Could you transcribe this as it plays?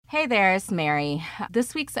Hey there, it's Mary.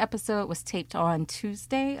 This week's episode was taped on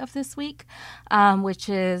Tuesday of this week, which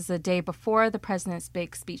is the day before the president's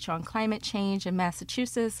big speech on climate change in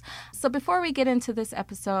Massachusetts. So before we get into this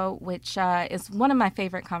episode, which is one of my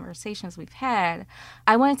favorite conversations we've had,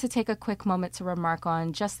 I wanted to take a quick moment to remark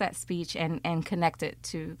on just that speech and connect it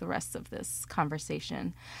to the rest of this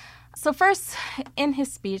conversation. So first, in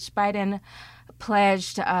his speech, Biden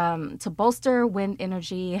pledged to bolster wind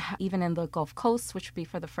energy, even in the Gulf Coast, which would be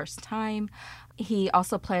for the first time. He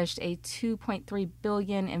also pledged a $2.3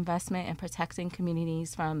 billion investment in protecting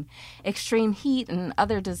communities from extreme heat and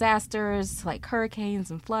other disasters like hurricanes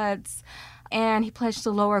and floods. And he pledged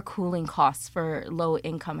to lower cooling costs for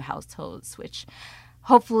low-income households, which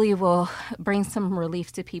hopefully will bring some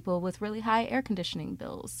relief to people with really high air conditioning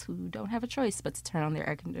bills who don't have a choice but to turn on their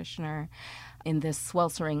air conditioner in this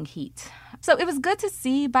sweltering heat. So it was good to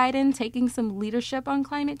see Biden taking some leadership on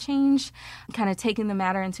climate change, kind of taking the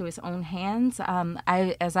matter into his own hands.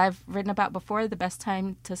 As I've written about before, the best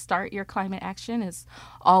time to start your climate action is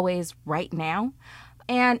always right now.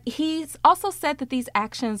 And he's also said that these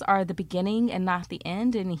actions are the beginning and not the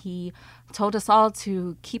end. And he told us all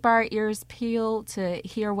to keep our ears peeled to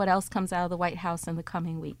hear what else comes out of the White House in the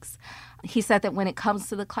coming weeks. He said that when it comes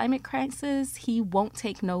to the climate crisis, he won't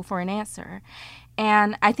take no for an answer.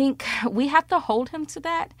 And I think we have to hold him to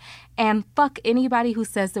that and fuck anybody who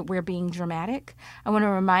says that we're being dramatic. I want to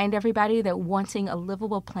remind everybody that wanting a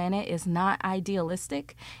livable planet is not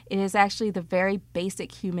idealistic. It is actually the very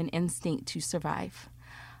basic human instinct to survive.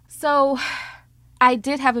 So I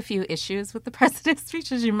did have a few issues with the president's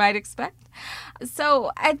speech, as you might expect.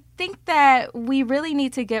 So I think that we really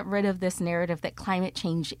need to get rid of this narrative that climate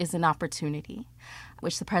change is an opportunity,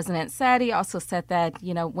 which the president said. He also said that,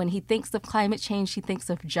 when he thinks of climate change, he thinks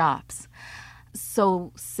of jobs.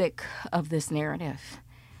 So sick of this narrative.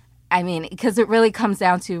 I mean, because it really comes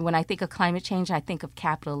down to when I think of climate change, I think of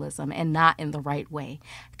capitalism and not in the right way.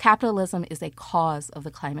 Capitalism is a cause of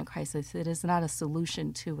the climate crisis. It is not a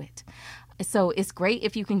solution to it. So it's great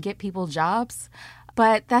if you can get people jobs,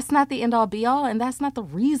 but that's not the end all be all, and that's not the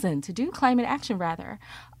reason to do climate action, rather.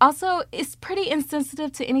 Also, it's pretty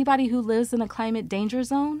insensitive to anybody who lives in a climate danger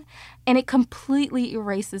zone, and it completely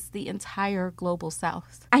erases the entire global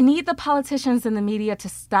South. I need the politicians and the media to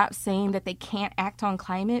stop saying that they can't act on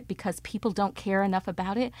climate because people don't care enough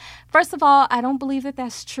about it. First of all, I don't believe that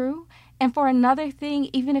that's true. And for another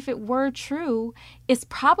thing, even if it were true, it's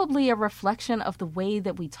probably a reflection of the way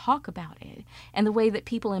that we talk about it and the way that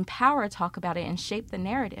people in power talk about it and shape the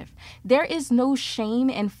narrative. There is no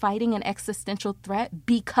shame in fighting an existential threat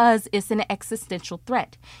because it's an existential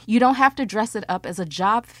threat. You don't have to dress it up as a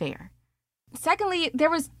job fair. Secondly,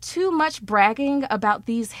 there was too much bragging about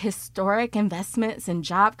these historic investments in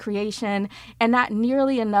job creation and not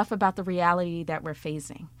nearly enough about the reality that we're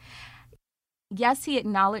facing. Yes, he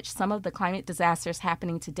acknowledged some of the climate disasters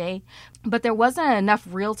happening today, but there wasn't enough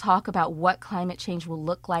real talk about what climate change will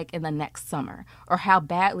look like in the next summer or how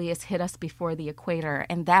badly it's hit us before the equator,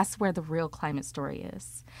 and that's where the real climate story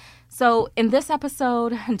is. So in this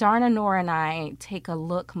episode, Darna Noor and I take a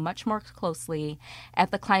look much more closely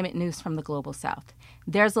at the climate news from the Global South.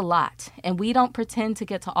 There's a lot, and we don't pretend to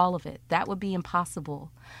get to all of it. That would be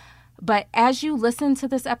impossible. But as you listen to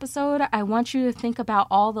this episode, I want you to think about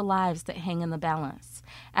all the lives that hang in the balance.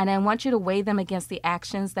 And I want you to weigh them against the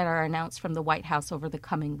actions that are announced from the White House over the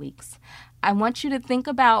coming weeks. I want you to think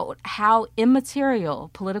about how immaterial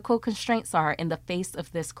political constraints are in the face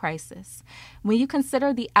of this crisis. When you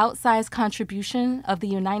consider the outsized contribution of the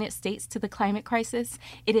United States to the climate crisis,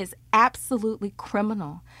 it is absolutely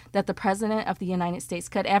criminal that the President of the United States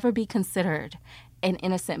could ever be considered an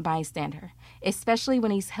innocent bystander, especially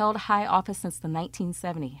when he's held high office since the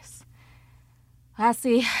 1970s.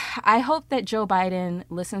 Lastly, I hope that Joe Biden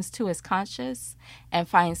listens to his conscience and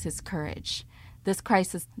finds his courage. This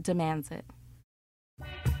crisis demands it.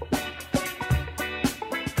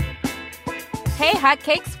 Hey,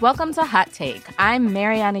 hotcakes, welcome to Hot Take. I'm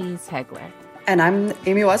Mariana East Hegler. And I'm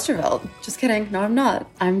Amy Westerveld. Just kidding. No, I'm not.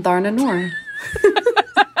 I'm Darna Noor.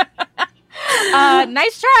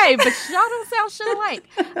 Nice try, but y'all don't sound shit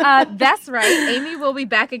alike. That's right. Amy will be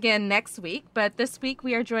back again next week, but this week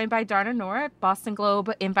we are joined by Darna Noor, Boston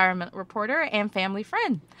Globe environmental reporter and family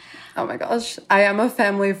friend. Oh my gosh. I am a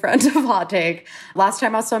family friend of Hot Take. Last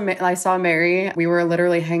time I saw Mary, we were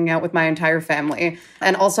literally hanging out with my entire family.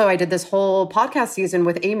 And also I did this whole podcast season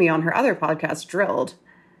with Amy on her other podcast, Drilled.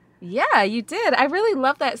 Yeah, you did. I really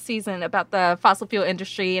love that season about the fossil fuel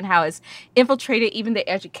industry and how it's infiltrated even the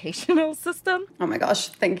educational system. Oh my gosh,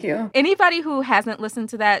 thank you. Anybody who hasn't listened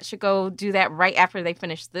to that should go do that right after they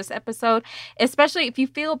finish this episode, especially if you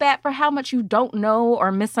feel bad for how much you don't know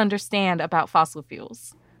or misunderstand about fossil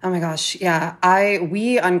fuels. Oh my gosh, yeah.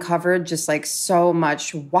 We uncovered just like so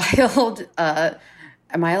much wild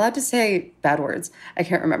am I allowed to say bad words? I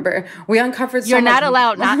can't remember. We uncovered so You're much. not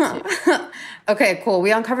allowed not to. Okay, cool.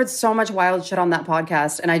 We uncovered so much wild shit on that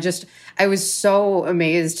podcast. And I was so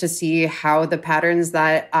amazed to see how the patterns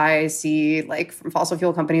that I see like from fossil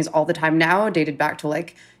fuel companies all the time now dated back to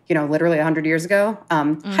like, literally 100 years ago.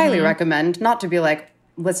 Highly recommend, not to be like,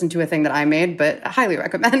 listen to a thing that I made, but highly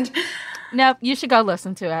recommend. No, you should go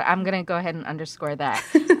listen to it. I'm going to go ahead and underscore that.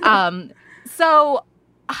 So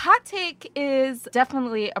Hot Take is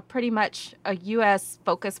definitely a pretty much a U.S.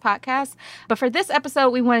 focused podcast. But for this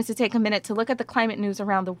episode, we wanted to take a minute to look at the climate news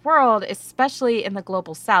around the world, especially in the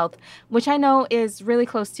global south, which I know is really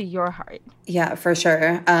close to your heart. Yeah, for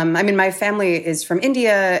sure. My family is from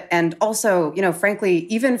India. And also, frankly,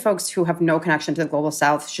 even folks who have no connection to the global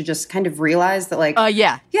south should just kind of realize that,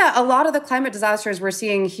 a lot of the climate disasters we're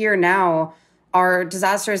seeing here now are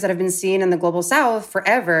disasters that have been seen in the global south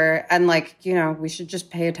forever. And we should just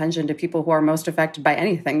pay attention to people who are most affected by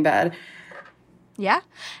anything bad. Yeah.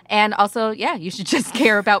 And also, you should just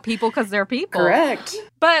care about people because they're people. Correct.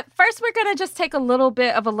 But first, we're going to just take a little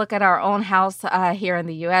bit of a look at our own house here in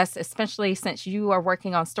the U.S., especially since you are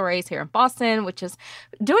working on stories here in Boston, which is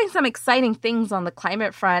doing some exciting things on the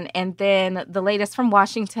climate front. And then the latest from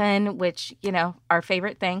Washington, which, our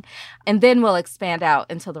favorite thing. And then we'll expand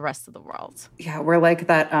out into the rest of the world. Yeah, we're like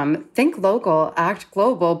that think local, act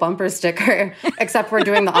global bumper sticker, except we're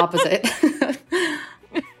doing the opposite.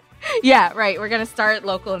 Yeah, right. We're going to start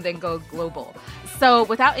local and then go global. So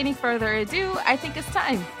without any further ado, I think it's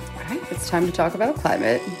time. All right, it's time to talk about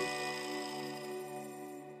climate.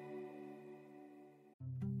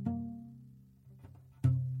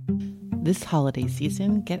 This holiday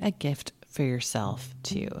season, get a gift for yourself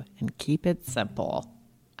too, and keep it simple.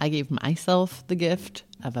 I gave myself the gift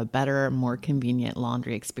of a better, more convenient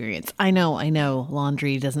laundry experience. I know,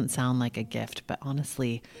 laundry doesn't sound like a gift, but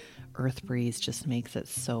honestly, Earth Breeze just makes it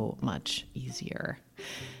so much easier.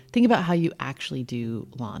 Think about how you actually do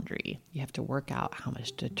laundry. You have to work out how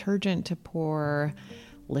much detergent to pour,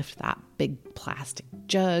 lift that big plastic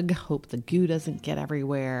jug, hope the goo doesn't get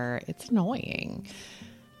everywhere. It's annoying.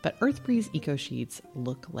 But Earth Breeze Eco Sheets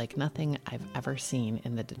look like nothing I've ever seen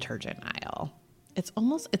in the detergent aisle. It's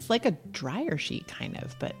like a dryer sheet kind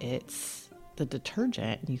of, but it's the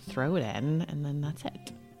detergent. You throw it in and then that's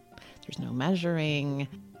it. There's no measuring,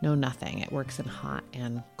 no nothing. It works in hot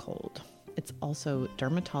and cold. It's also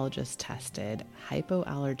dermatologist tested,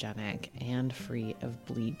 hypoallergenic, and free of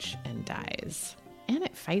bleach and dyes. And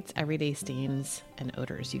it fights everyday stains and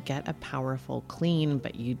odors. You get a powerful clean,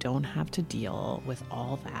 but you don't have to deal with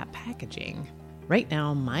all that packaging. Right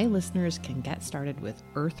now, my listeners can get started with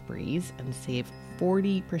Earth Breeze and save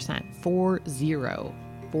 40%,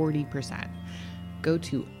 40%. Go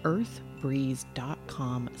to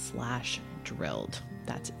earthbreeze.com/drilled.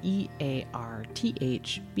 That's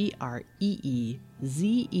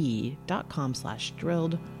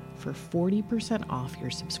EARTHBREEZE.com/drilled for 40% off your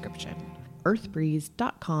subscription.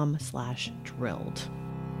 earthbreeze.com/drilled.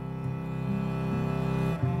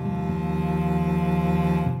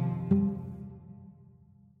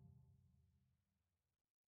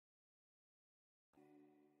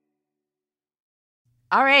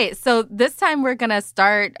 All right. So this time we're going to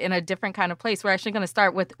start in a different kind of place. We're actually going to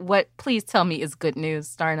start with what, please tell me, is good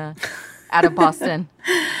news, Starna, out of Boston.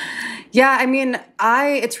 Yeah,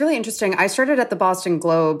 it's really interesting. I started at the Boston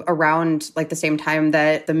Globe around the same time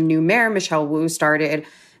that the new mayor, Michelle Wu, started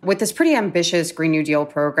with this pretty ambitious Green New Deal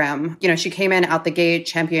program. She came in out the gate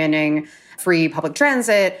championing free public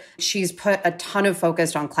transit. She's put a ton of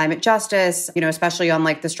focus on climate justice, especially on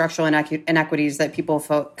the structural inequities that people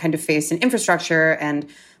kind of face in infrastructure and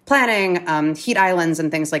planning, heat islands and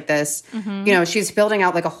things like this. Mm-hmm. She's building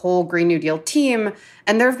out a whole Green New Deal team.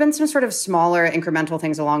 And there have been some sort of smaller incremental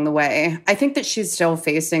things along the way. I think that she's still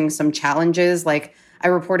facing some challenges. I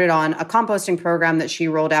reported on a composting program that she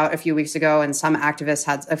rolled out a few weeks ago, and some activists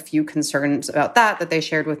had a few concerns about that they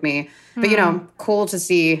shared with me. But, cool to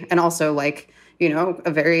see. And also, a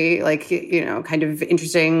very, kind of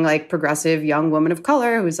interesting, progressive young woman of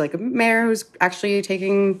color who's a mayor who's actually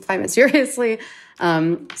taking climate seriously.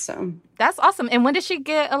 So that's awesome. And when did she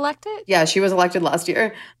get elected? Yeah, she was elected last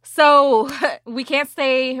year. So we can't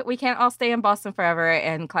all stay in Boston forever,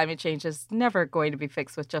 and climate change is never going to be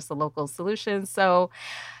fixed with just a local solution. So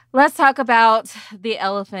Let's talk about the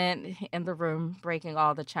elephant in the room, breaking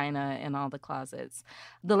all the china in all the closets.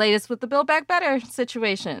 The latest with the Build Back Better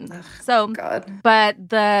situation. God. But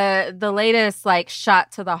the latest like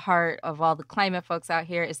shot to the heart of all the climate folks out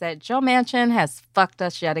here is that Joe Manchin has fucked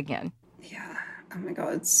us yet again. Yeah. Oh my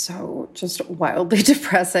God. It's so just wildly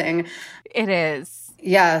depressing. It is.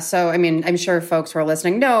 Yeah. So, I mean, I'm sure folks who are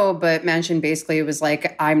listening know, but Manchin basically was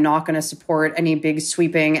like, I'm not going to support any big,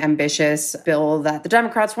 sweeping, ambitious bill that the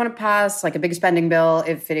Democrats want to pass, like a big spending bill,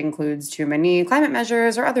 if it includes too many climate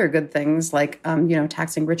measures or other good things like,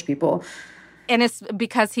 taxing rich people. And it's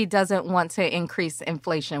because he doesn't want to increase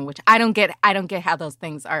inflation, which I don't get. I don't get how those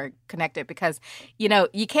things are connected because, you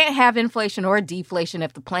can't have inflation or deflation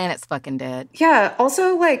if the planet's fucking dead. Yeah.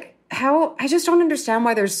 Also, like, I just don't understand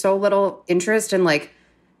why there's so little interest in, like,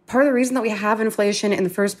 part of the reason that we have inflation in the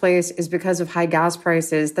first place is because of high gas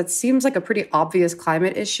prices. That seems like a pretty obvious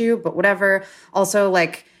climate issue, but whatever. Also,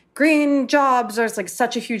 like, green jobs are like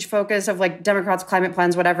such a huge focus of like Democrats' climate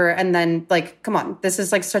plans, whatever. And then like, come on, this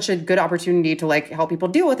is like such a good opportunity to like help people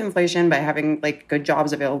deal with inflation by having like good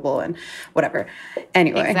jobs available and whatever.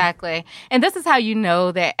 Anyway. Exactly. And this is how you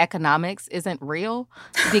know that economics isn't real,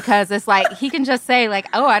 because it's like he can just say like,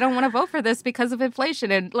 oh, I don't want to vote for this because of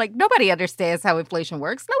inflation. And like nobody understands how inflation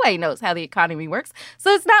works. Nobody knows how the economy works.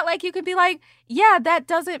 So it's not like you could be like, yeah, that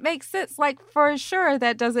doesn't make sense. Like for sure,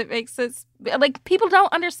 that doesn't make sense. Like, people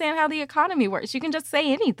don't understand how the economy works. You can just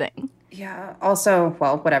say anything. Yeah. Also,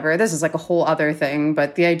 well, whatever. This is like a whole other thing.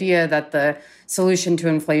 But the idea that the solution to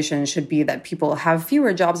inflation should be that people have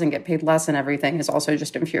fewer jobs and get paid less and everything is also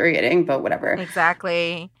just infuriating. But whatever.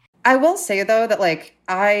 Exactly. I will say, though, that, like,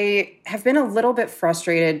 I have been a little bit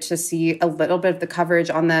frustrated to see a little bit of the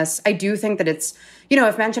coverage on this. I do think that it's,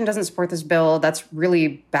 if Manchin doesn't support this bill, that's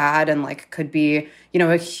really bad and, like, could be,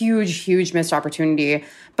 a huge, huge missed opportunity.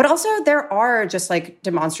 But also there are just, like,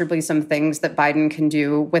 demonstrably some things that Biden can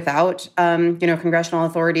do without, congressional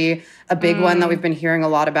authority. A big one that we've been hearing a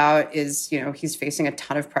lot about is, he's facing a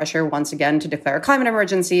ton of pressure once again to declare a climate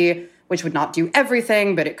emergency, which would not do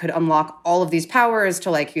everything, but it could unlock all of these powers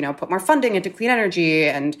to like, put more funding into clean energy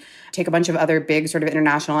and take a bunch of other big sort of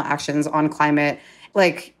international actions on climate.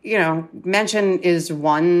 Like, Manchin is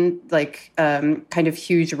one like kind of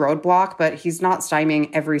huge roadblock, but he's not stymieing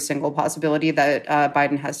every single possibility that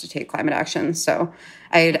Biden has to take climate action. So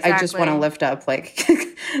I just want to lift up like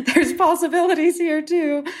there's possibilities here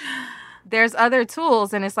too. There's other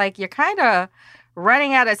tools, and it's like you're kind of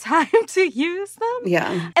running out of time to use them.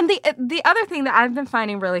 Yeah. And the other thing that I've been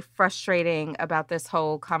finding really frustrating about this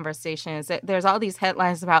whole conversation is that there's all these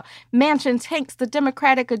headlines about Manchin tanks the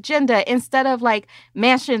Democratic agenda instead of like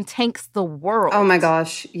Manchin tanks the world. Oh my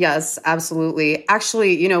gosh. Yes, absolutely.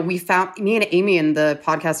 Actually, we found, me and Amy in the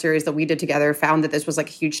podcast series that we did together found that this was like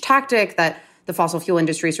a huge tactic that the fossil fuel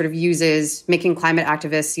industry sort of uses, making climate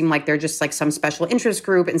activists seem like they're just like some special interest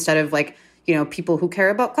group instead of like, people who care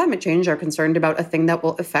about climate change are concerned about a thing that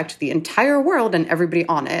will affect the entire world and everybody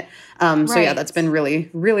on it. So yeah, that's been really,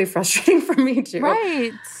 really frustrating for me too.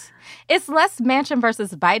 Right. It's less Manchin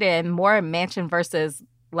versus Biden, more Manchin versus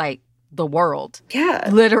like the world. Yeah.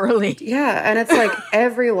 Literally. Yeah. And it's like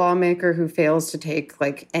every lawmaker who fails to take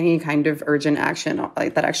like any kind of urgent action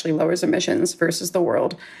like that actually lowers emissions versus the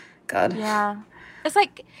world. God. Yeah. It's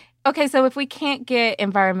like, okay, so if we can't get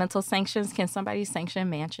environmental sanctions, can somebody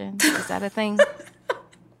sanction Manchin? Is that a thing?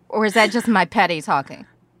 Or is that just my petty talking?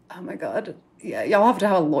 Oh my God. Yeah, y'all have to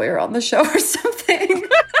have a lawyer on the show or something.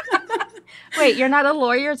 Wait, you're not a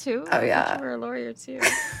lawyer too? Oh, yeah. You're a lawyer too.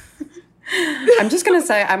 I'm just going to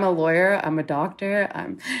say I'm a lawyer. I'm a doctor.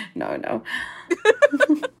 No.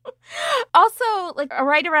 Also, like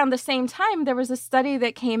right around the same time, there was a study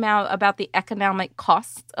that came out about the economic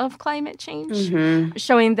cost of climate change,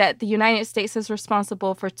 showing that the United States is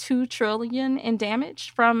responsible for $2 trillion in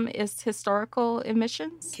damage from its historical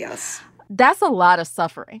emissions. Yes. That's a lot of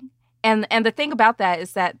suffering. And the thing about that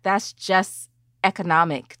is that that's just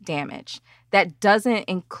economic damage. That doesn't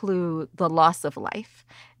include the loss of life.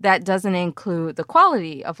 That doesn't include the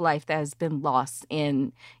quality of life that has been lost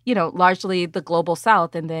in, largely the global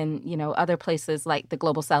south and then, other places like the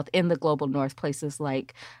global south in the global north, places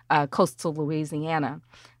like coastal Louisiana.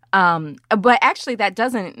 But actually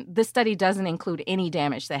this study doesn't include any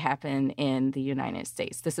damage that happened in the United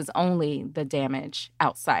States. This is only the damage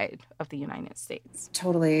outside of the United States.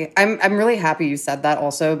 Totally. I'm really happy you said that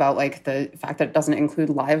also about like the fact that it doesn't include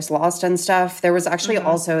lives lost and stuff. There was actually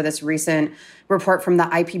also this recent report from the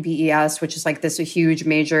IPBES, which is like this huge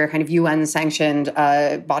major kind of UN sanctioned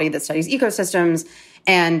body that studies ecosystems.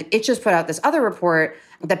 And it just put out this other report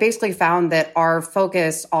that basically found that our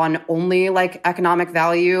focus on only like economic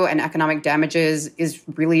value and economic damages is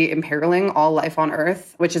really imperiling all life on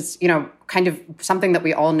Earth, which is, kind of something that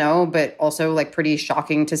we all know, but also like pretty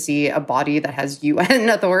shocking to see a body that has UN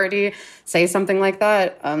authority say something like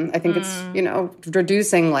that. I think it's,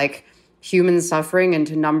 reducing like human suffering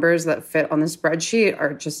into numbers that fit on the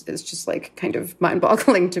spreadsheet is just like kind of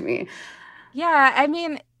mind-boggling to me. Yeah, I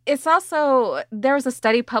mean, it's also, there was a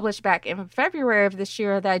study published back in February of this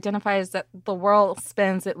year that identifies that the world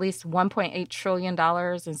spends at least $1.8 trillion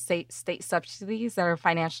in state subsidies that are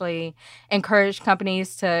financially encourage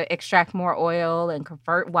companies to extract more oil and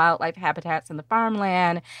convert wildlife habitats into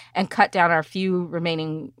farmland and cut down our few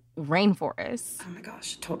remaining rainforests. Oh my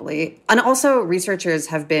gosh, totally. And also researchers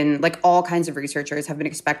have been, like all kinds of researchers have been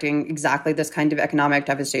expecting exactly this kind of economic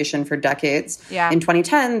devastation for decades. Yeah. In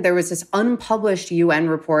 2010, there was this unpublished UN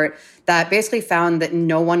report that basically found that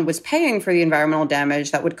no one was paying for the environmental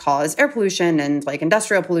damage that would cause air pollution and like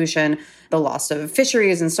industrial pollution, the loss of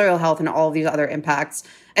fisheries and soil health and all of these other impacts.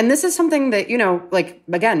 And this is something that,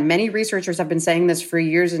 again, many researchers have been saying this for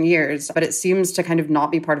years and years, but it seems to kind of not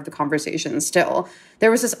be part of the conversation still. There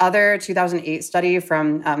was this other 2008 study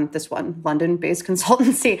from this one London-based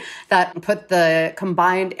consultancy that put the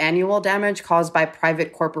combined annual damage caused by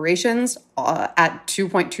private corporations at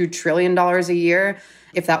 $2.2 trillion a year.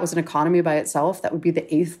 If that was an economy by itself, that would be the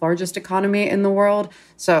 8th largest economy in the world.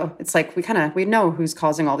 So it's like we know who's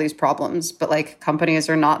causing all these problems, but like companies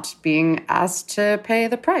are not being asked to pay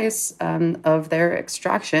the price of their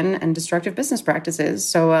extraction and destructive business practices.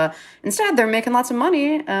 So instead, they're making lots of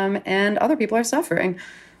money and other people are suffering.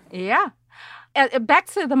 Yeah. Back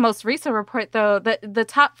to the most recent report, though, the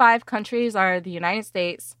top 5 countries are the United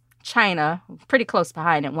States, China, pretty close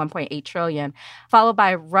behind at 1.8 trillion, followed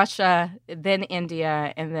by Russia, then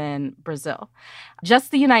India, and then Brazil.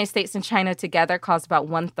 Just the United States and China together caused about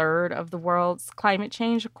 1/3 of the world's climate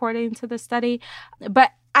change, according to the study.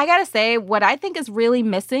 But I gotta say, what I think is really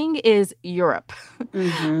missing is Europe.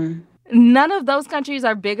 Mm-hmm. None of those countries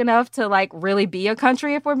are big enough to like really be a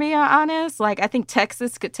country, if we're being honest. Like, I think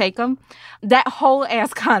Texas could take them. That whole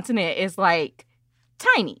ass continent is like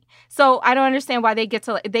tiny. So I don't understand why they get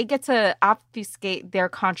to obfuscate their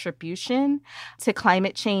contribution to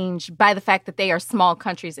climate change by the fact that they are small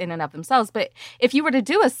countries in and of themselves. But if you were to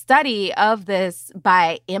do a study of this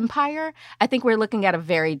by empire, I think we're looking at a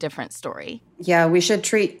very different story. Yeah, we should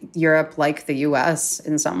treat Europe like the US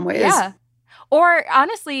in some ways. Yeah. Or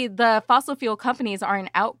honestly, the fossil fuel companies are an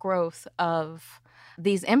outgrowth of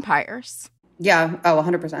these empires. Yeah. Oh,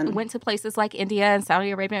 100%. Went to places like India and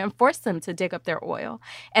Saudi Arabia and forced them to dig up their oil.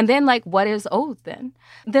 And then, like, what is owed then?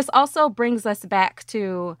 This also brings us back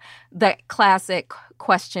to the classic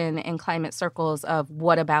question in climate circles of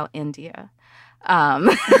what about India? And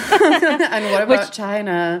what about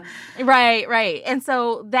China? Right. And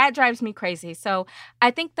so that drives me crazy. So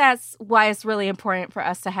I think that's why it's really important for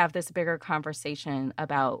us to have this bigger conversation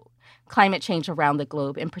about climate change around the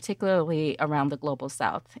globe, and particularly around the global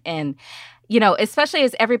south. And, especially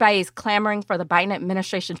as everybody's clamoring for the Biden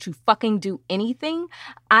administration to fucking do anything,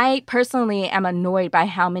 I personally am annoyed by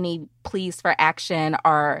how many pleas for action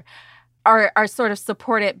are sort of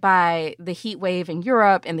supported by the heat wave in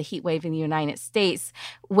Europe and the heat wave in the United States,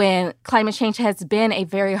 when climate change has been a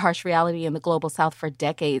very harsh reality in the global south for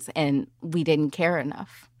decades and we didn't care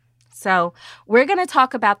enough. So we're going to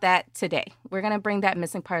talk about that today. We're going to bring that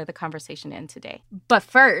missing part of the conversation in today. But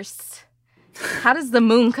first, how does the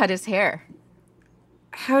moon cut his hair?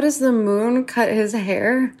 How does the moon cut his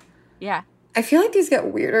hair? Yeah. I feel like these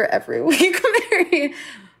get weirder every week, Mary.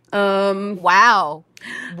 Wow.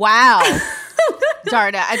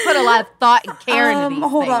 Darna, I put a lot of thought and care into these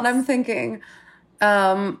Hold things. on, I'm thinking.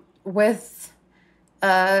 I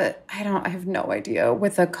have no idea.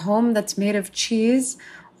 With a comb that's made of cheese?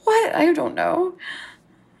 What? I don't know.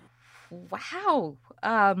 Wow.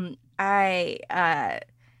 I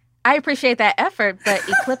appreciate that effort, but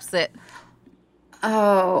eclipse it.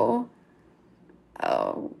 Oh,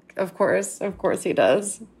 of course he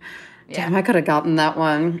does. Yeah. Damn, I could have gotten that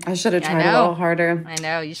one. I should have tried a little harder. I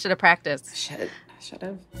know. You should have practiced. I should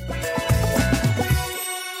have.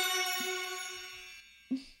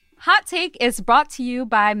 Hot Take is brought to you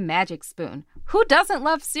by Magic Spoon. Who doesn't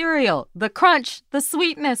love cereal? The crunch, the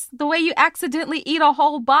sweetness, the way you accidentally eat a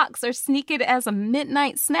whole box or sneak it as a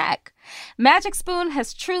midnight snack. Magic Spoon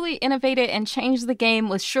has truly innovated and changed the game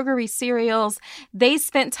with sugary cereals. They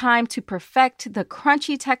spent time to perfect the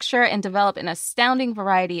crunchy texture and develop an astounding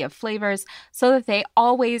variety of flavors so that they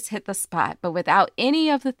always hit the spot, but without any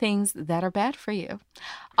of the things that are bad for you.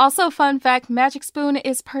 Also, fun fact, Magic Spoon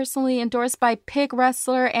is personally endorsed by pig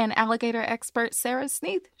wrestler and alligator expert Sarah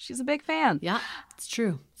Sneath. She's a big fan. Yeah, it's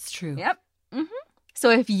true. It's true. Yep. So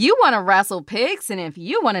if you want to wrestle pigs and if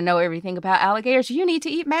you want to know everything about alligators, you need to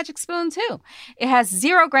eat Magic Spoon too. It has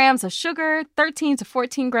 0 grams of sugar, 13 to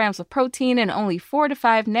 14 grams of protein, and only 4 to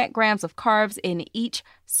 5 net grams of carbs in each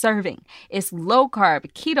serving. It's low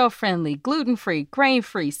carb, keto friendly, gluten free, grain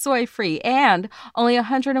free, soy free, and only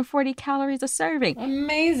 140 calories a serving.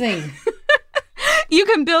 Amazing. You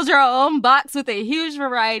can build your own box with a huge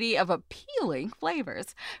variety of appealing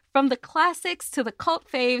flavors. From the classics to the cult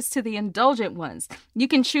faves to the indulgent ones. You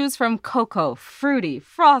can choose from cocoa, fruity,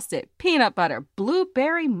 frosted, peanut butter,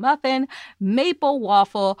 blueberry muffin, maple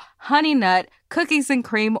waffle, honey nut, cookies and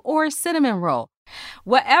cream, or cinnamon roll.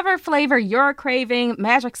 Whatever flavor you're craving,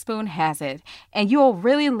 Magic Spoon has it. And you'll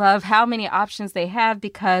really love how many options they have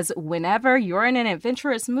because whenever you're in an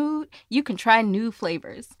adventurous mood, you can try new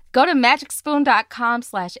flavors. Go to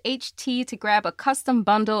magicspoon.com/HT to grab a custom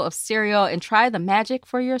bundle of cereal and try the magic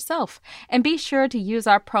for yourself. And be sure to use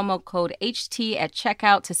our promo code HT at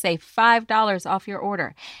checkout to save $5 off your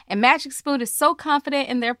order. And Magic Spoon is so confident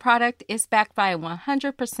in their product, it's backed by a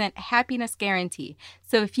 100% happiness guarantee.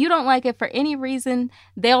 So if you don't like it for any reason,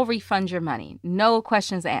 they'll refund your money. No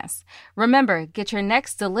questions asked. Remember, get your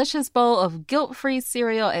next delicious bowl of guilt-free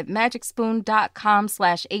cereal at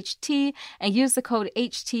magicspoon.com/HT and use the code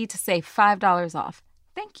HT to save $5 off.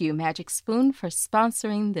 Thank you, Magic Spoon, for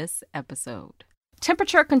sponsoring this episode.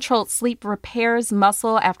 Temperature-controlled sleep repairs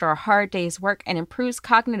muscle after a hard day's work and improves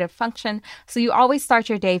cognitive function so you always start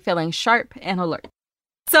your day feeling sharp and alert.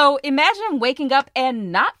 So imagine waking up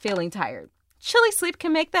and not feeling tired. Chili Sleep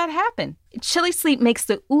can make that happen. Chili Sleep makes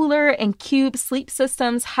the Uller and Cube sleep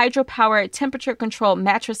systems hydro-powered, temperature-controlled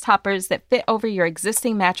mattress toppers that fit over your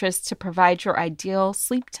existing mattress to provide your ideal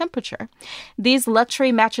sleep temperature. These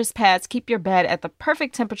luxury mattress pads keep your bed at the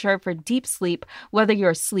perfect temperature for deep sleep, whether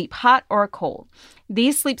you're asleep hot or cold.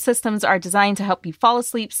 These sleep systems are designed to help you fall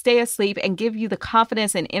asleep, stay asleep, and give you the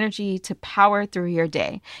confidence and energy to power through your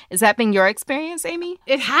day. Has that been your experience, Amy?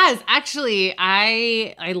 It has. Actually,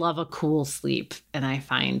 I love a cool sleep, and I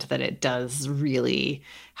find that it does really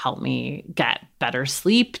help me get better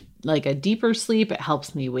sleep, like a deeper sleep. It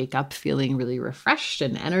helps me wake up feeling really refreshed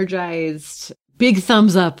and energized. Big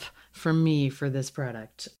thumbs up from me for this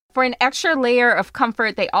product. For an extra layer of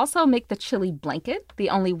comfort, they also make the Chili Blanket, the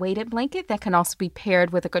only weighted blanket that can also be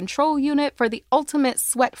paired with a control unit for the ultimate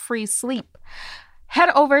sweat-free sleep. Head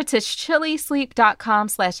over to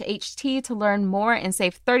chilisleep.com/HT to learn more and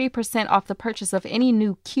save 30% off the purchase of any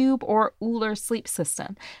new Cube or Uller sleep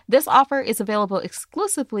system. This offer is available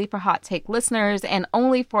exclusively for Hot Take listeners and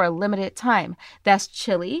only for a limited time. That's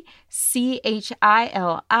Chili,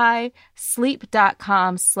 CHILI,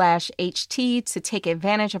 sleep.com/HT to take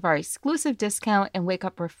advantage of our exclusive discount and wake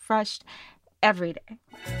up refreshed every day.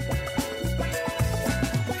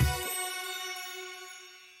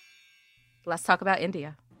 Let's talk about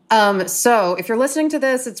India. So if you're listening to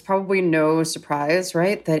this, it's probably no surprise,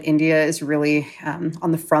 right, that India is really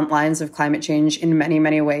on the front lines of climate change in many,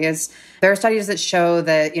 many ways. There are studies that show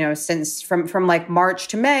that, since from like March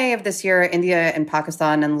to May of this year, India and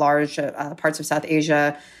Pakistan and large parts of South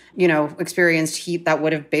Asia, experienced heat that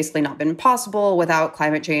would have basically not been possible without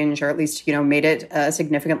climate change, or at least, made it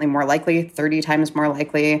significantly more likely, 30 times more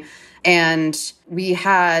likely. And we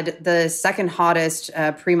had the second hottest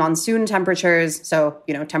pre-monsoon temperatures, so,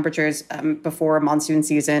 temperatures before monsoon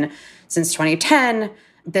season since 2010.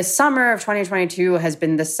 This summer of 2022 has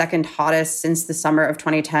been the second hottest since the summer of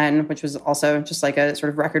 2010, which was also just like a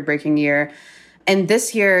sort of record-breaking year. And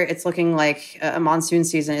this year, it's looking like a monsoon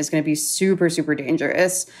season is going to be super, super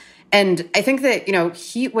dangerous. And I think that,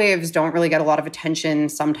 heat waves don't really get a lot of attention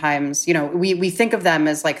sometimes. We think of them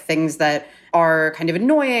as like things that are kind of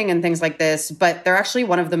annoying and things like this, but they're actually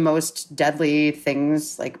one of the most deadly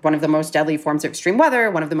things, like one of the most deadly forms of extreme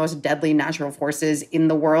weather, one of the most deadly natural forces in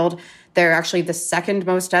the world. They're actually the second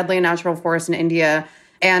most deadly natural force in India.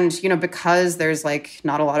 And, because there's like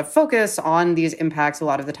not a lot of focus on these impacts a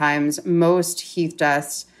lot of the times, most heat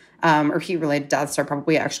deaths or heat-related deaths are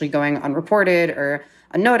probably actually going unreported or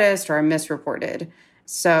unnoticed or misreported.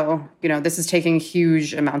 So, this is taking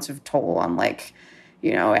huge amounts of toll on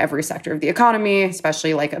every sector of the economy,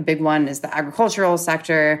 especially like a big one is the agricultural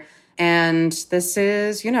sector. And this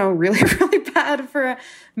is, really, really bad for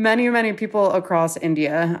many, many people across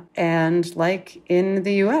India. And like in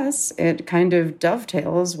the US, it kind of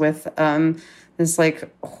dovetails with this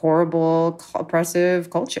like horrible, oppressive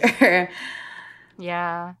culture.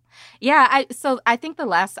 Yeah. Yeah, so I think the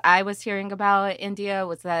last I was hearing about India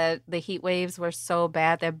was that the heat waves were so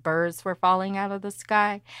bad that birds were falling out of the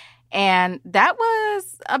sky. And that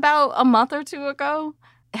was about a month or two ago.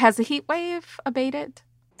 Has the heat wave abated?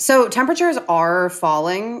 So temperatures are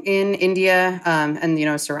falling in India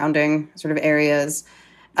and, surrounding sort of areas.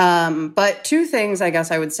 But two things I guess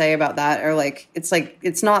I would say about that are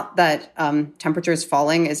it's not that temperatures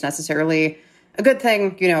falling is necessarily a good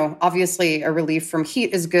thing. Obviously a relief from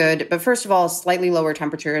heat is good. But first of all, slightly lower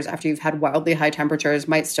temperatures after you've had wildly high temperatures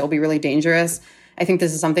might still be really dangerous. I think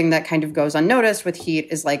this is something that kind of goes unnoticed with heat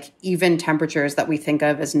is like even temperatures that we think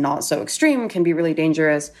of as not so extreme can be really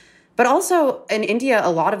dangerous. But also in India,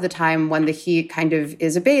 a lot of the time when the heat kind of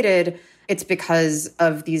is abated, it's because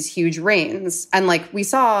of these huge rains. And like we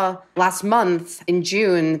saw last month in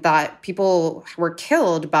June that people were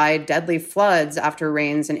killed by deadly floods after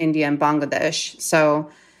rains in India and Bangladesh. So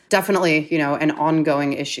definitely, an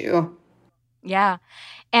ongoing issue. Yeah.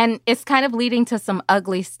 And it's kind of leading to some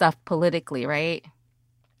ugly stuff politically, right?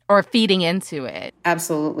 Or feeding into it.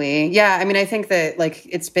 Absolutely. Yeah. I mean, I think that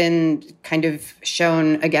it's been kind of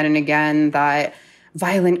shown again and again that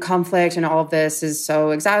violent conflict and all of this is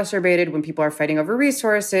so exacerbated when people are fighting over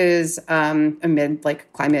resources amid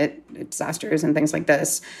climate disasters and things like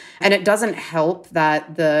this. And it doesn't help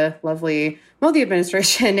that the lovely Modi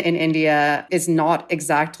administration in India is not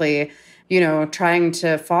exactly trying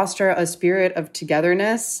to foster a spirit of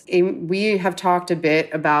togetherness. We have talked a bit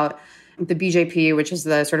about the BJP, which is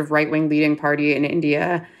the sort of right-wing leading party in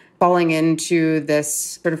India, falling into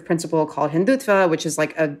this sort of principle called Hindutva, which is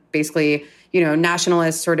like a basically,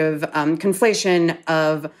 nationalist sort of conflation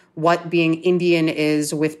of what being Indian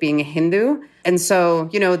is with being a Hindu. And so,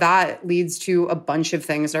 that leads to a bunch of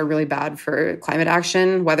things that are really bad for climate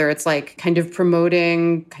action, whether it's like kind of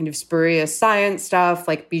promoting kind of spurious science stuff,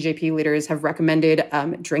 like BJP leaders have recommended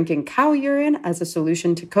drinking cow urine as a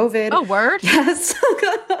solution to COVID. Oh, word? Yes.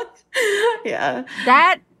 Yeah.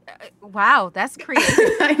 Wow, that's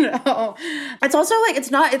creative. I know. It's also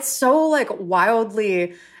it's so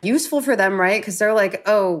wildly useful for them, right? Because they're like,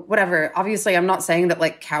 oh, whatever. Obviously, I'm not saying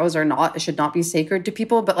that cows should not be sacred to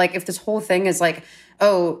people, but if this whole thing is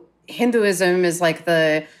oh, Hinduism is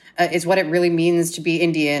is what it really means to be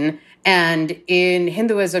Indian. And in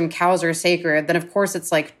Hinduism, cows are sacred. Then, of course,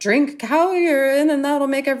 it's drink cow urine and that'll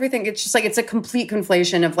make everything. It's just it's a complete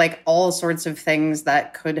conflation of all sorts of things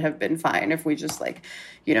that could have been fine if we just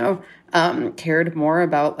cared more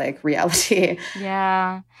about reality.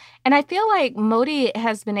 Yeah. And I feel like Modi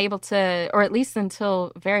has been able to, or at least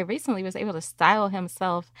until very recently, was able to style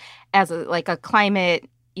himself as a climate,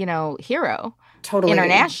 hero. Totally.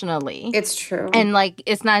 Internationally. It's true. And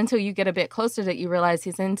it's not until you get a bit closer that you realize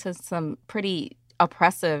he's into some pretty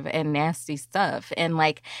oppressive and nasty stuff. And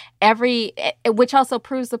which also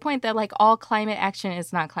proves the point that all climate action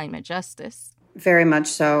is not climate justice. Very much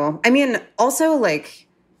so. I mean, also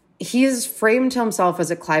he's framed himself as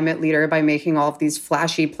a climate leader by making all of these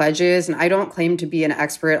flashy pledges. And I don't claim to be an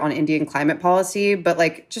expert on Indian climate policy,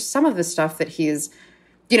 but just some of the stuff that he's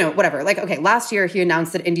whatever. Okay, last year he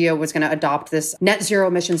announced that India was going to adopt this net zero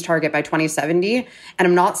emissions target by 2070. And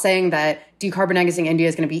I'm not saying that decarbonizing India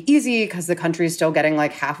is going to be easy because the country is still getting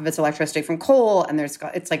half of its electricity from coal. And it's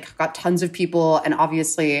got tons of people. And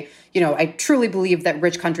obviously, I truly believe that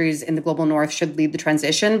rich countries in the global north should lead the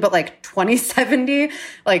transition. But 2070,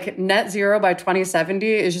 net zero by 2070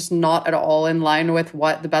 is just not at all in line with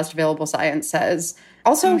what the best available science says.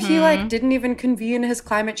 Also, he didn't even convene his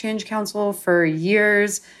climate change council for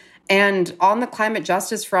years. And on the climate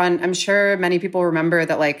justice front, I'm sure many people remember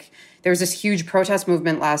that there was this huge protest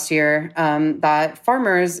movement last year that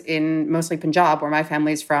farmers in mostly Punjab, where my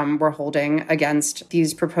family's from, were holding against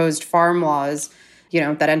these proposed farm laws,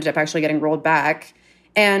 that ended up actually getting rolled back.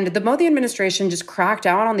 And the Modi administration just cracked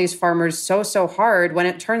down on these farmers so hard when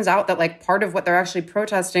it turns out that part of what they're actually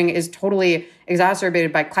protesting is totally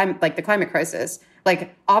exacerbated by the climate crisis.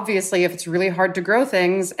 Obviously, if it's really hard to grow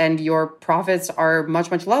things and your profits are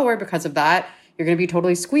much, much lower because of that, you're going to be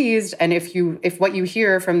totally squeezed. And if what you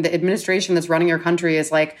hear from the administration that's running your country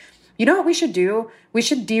is you know what we should do? We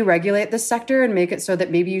should deregulate this sector and make it so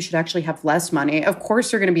that maybe you should actually have less money. Of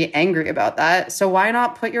course, you're going to be angry about that. So why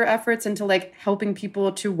not put your efforts into helping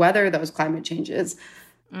people to weather those climate changes?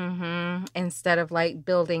 Instead of like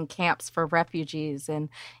building camps for refugees. And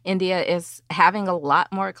India is having a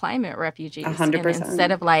lot more climate refugees. 100%. And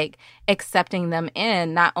instead of like accepting them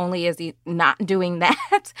in, not only is he not doing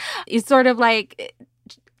that, he's sort of like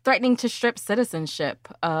threatening to strip citizenship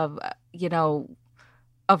of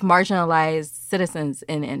marginalized citizens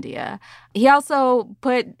in India. He also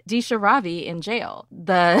put Disha Ravi in jail,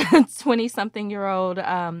 the 20-something-year-old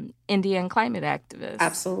Indian climate activist.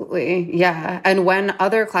 Absolutely. Yeah. And when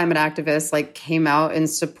other climate activists like came out in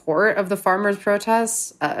support of the farmers'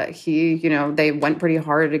 protests, they went pretty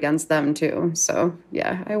hard against them too. So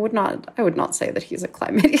yeah, I would not say that he's a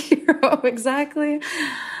climate hero exactly.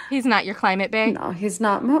 He's not your climate bae? No, he's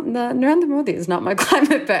not. Narendra Modi is not my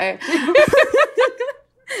climate bae.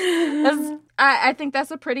 I think that's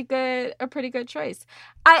a pretty good choice.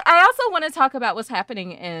 I also want to talk about what's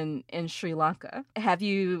happening in Sri Lanka. Have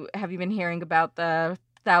you been hearing about the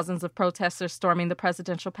thousands of protesters storming the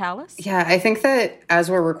presidential palace? Yeah, I think that as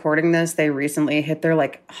we're recording this, they recently hit their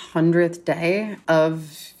 100th day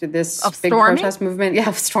of this big protest movement. Yeah,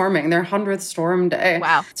 of storming. Their 100th storm day.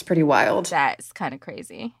 Wow. It's pretty wild. That's kind of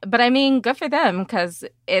crazy. But I mean, good for them because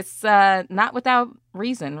it's not without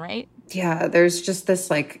reason, right? Yeah, there's just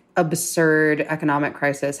this absurd economic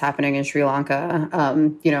crisis happening in Sri Lanka.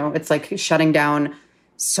 It's shutting down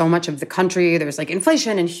so much of the country. There's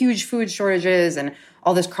inflation and huge food shortages and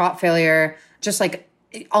all this crop failure, just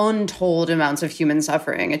untold amounts of human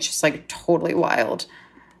suffering. It's just totally wild.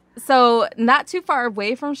 So not too far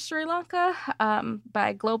away from Sri Lanka,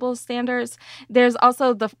 by global standards, there's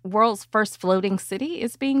also the world's first floating city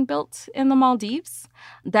is being built in the Maldives.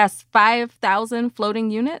 That's 5,000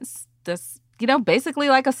 floating units. This, basically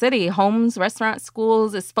like a city, homes, restaurants,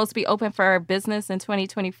 schools. It's supposed to be open for business in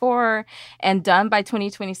 2024 and done by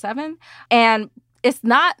 2027. And it's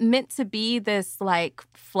not meant to be this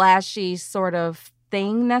flashy sort of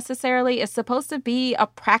thing necessarily. It's supposed to be a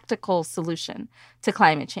practical solution to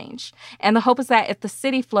climate change. And the hope is that if the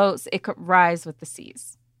city floats, it could rise with the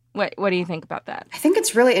seas. What do you think about that? I think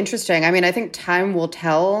it's really interesting. I mean, I think time will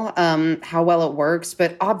tell how well it works.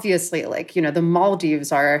 But obviously, the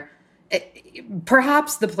Maldives are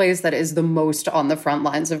perhaps the place that is the most on the front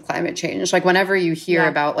lines of climate change. Whenever you hear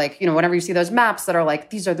about, whenever you see those maps that are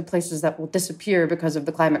these are the places that will disappear because of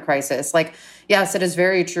the climate crisis. Yes, it is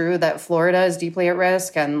very true that Florida is deeply at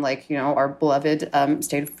risk and, our beloved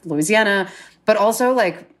state of Louisiana. But also,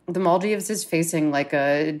 the Maldives is facing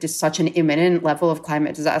just such an imminent level of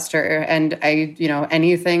climate disaster. And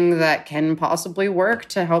anything that can possibly work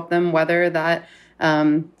to help them weather that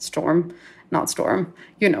not storm,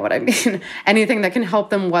 you know what I mean? Anything that can help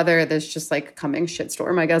them weather this just coming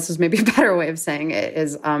shitstorm, I guess is maybe a better way of saying it,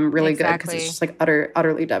 is really good because it's just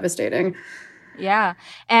utterly devastating. Yeah.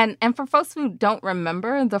 And for folks who don't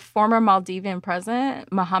remember, the former Maldivian president,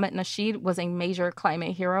 Mohammed Nasheed, was a major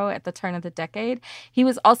climate hero at the turn of the decade. He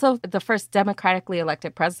was also the first democratically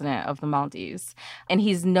elected president of the Maldives. And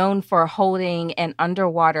he's known for holding an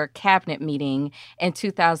underwater cabinet meeting in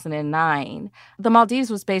 2009. The Maldives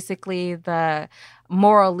was basically the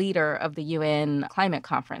moral leader of the UN climate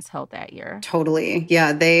conference held that year. Totally.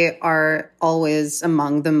 Yeah, they are always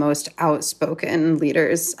among the most outspoken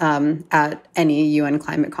leaders at any UN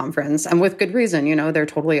climate conference. And with good reason, they're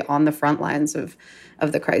totally on the front lines of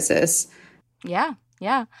the crisis. Yeah.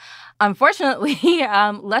 Unfortunately,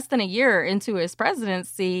 less than a year into his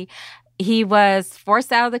presidency, he was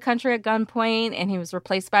forced out of the country at gunpoint, and he was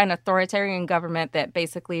replaced by an authoritarian government that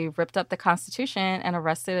basically ripped up the Constitution and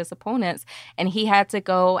arrested his opponents. And he had to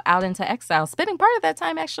go out into exile, spending part of that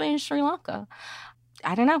time actually in Sri Lanka.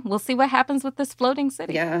 I don't know. We'll see what happens with this floating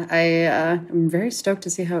city. Yeah, I'm very stoked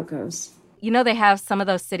to see how it goes. They have some of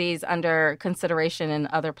those cities under consideration in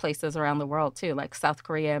other places around the world, too, like South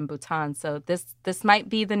Korea and Bhutan. So this might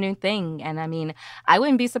be the new thing. And I mean, I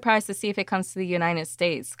wouldn't be surprised to see if it comes to the United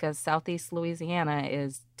States, because Southeast Louisiana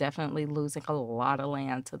is definitely losing a lot of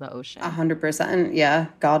land to the ocean. 100%. Yeah.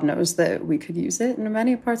 God knows that we could use it in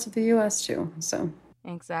many parts of the U.S., too. So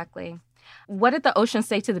exactly. What did the ocean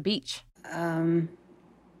say to the beach?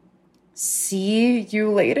 See you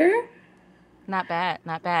later? Not bad.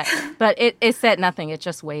 But it said nothing. It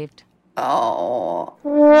just waved. Oh.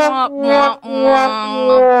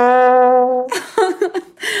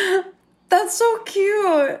 That's so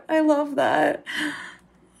cute. I love that.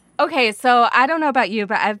 Okay, so I don't know about you,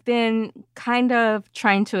 but I've been kind of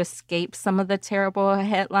trying to escape some of the terrible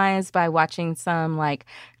headlines by watching some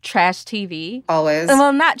trash TV. Always.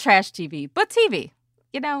 Well, not trash TV, but TV.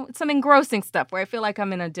 Some engrossing stuff where I feel like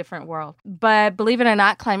I'm in a different world. But believe it or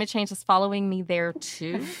not, climate change is following me there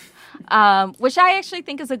too. which I actually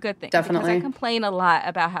think is a good thing. Definitely. Because I complain a lot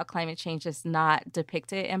about how climate change is not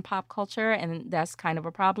depicted in pop culture, and that's kind of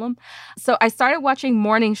a problem. So I started watching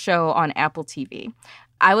Morning Show on Apple TV.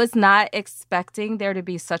 I was not expecting there to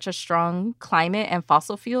be such a strong climate and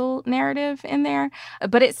fossil fuel narrative in there,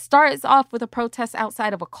 but it starts off with a protest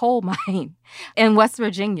outside of a coal mine in West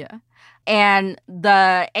Virginia. And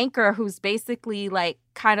the anchor, who's basically like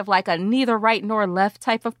kind of like a neither right nor left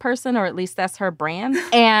type of person, or at least that's her brand.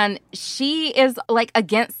 And she is like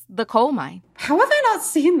against the coal mine. How have I not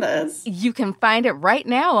seen this? You can find it right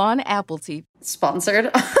now on Apple TV.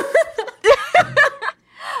 Sponsored.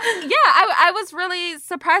 Yeah, I was really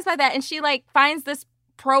surprised by that. And she like finds this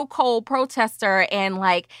pro-coal protester and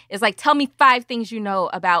like is like, tell me 5 things you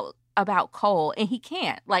know about coal, and he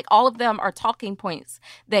can't. Like, all of them are talking points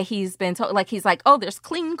that he's been told. Like, he's like, oh, there's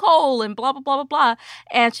clean coal and blah, blah, blah, blah, blah.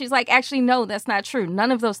 And she's like, actually, no, that's not true.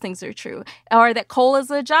 None of those things are true. Or that coal is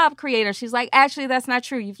a job creator. She's like, actually, that's not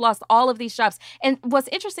true. You've lost all of these jobs. And what's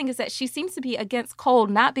interesting is that she seems to be against coal,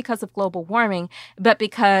 not because of global warming, but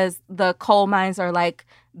because the coal mines are like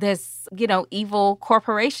this, you know, evil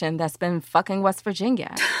corporation that's been fucking West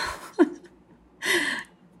Virginia.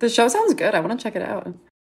 The show sounds good. I want to check it out.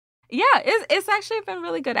 Yeah, it's actually been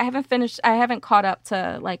really good. I haven't caught up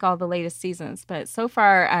to like all the latest seasons, but so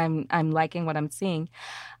far I'm liking what I'm seeing.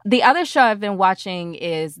 The other show I've been watching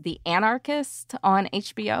is The Anarchist on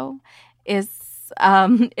HBO. It's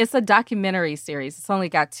a documentary series. It's only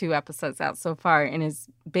got 2 episodes out so far, and is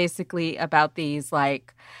basically about these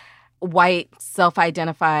like white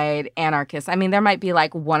self-identified anarchists. I mean, there might be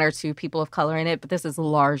like 1 or 2 people of color in it, but this is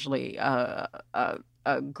largely a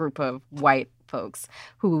group of white folks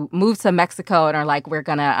who moved to Mexico and are like, we're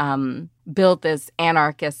gonna build this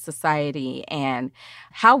anarchist society. And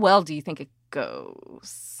how well do you think it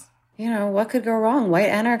goes? You know, what could go wrong? White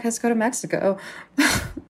anarchists go to Mexico.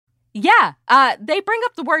 Yeah, they bring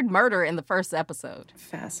up the word murder in the first episode.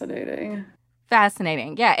 Fascinating.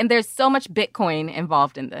 Yeah. And there's so much Bitcoin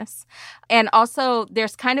involved in this. And also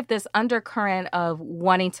there's kind of this undercurrent of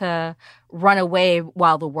wanting to run away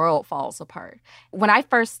while the world falls apart. When I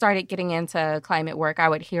first started getting into climate work, I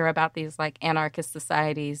would hear about these like anarchist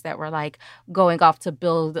societies that were like going off to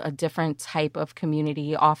build a different type of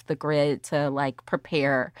community off the grid to like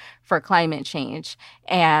prepare for climate change.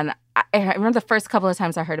 And I remember the first couple of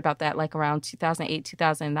times I heard about that, like around 2008,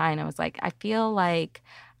 2009, I was like, I feel like,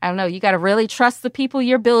 I don't know, you got to really trust the people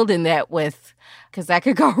you're building that with, because that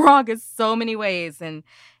could go wrong in so many ways. And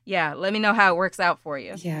yeah, let me know how it works out for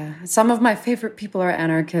you. Yeah, some of my favorite people are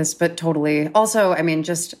anarchists, but totally. Also, I mean,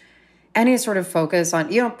 just any sort of focus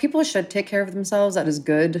on, you know, people should take care of themselves. That is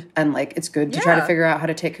good. And like, it's good to try to figure out how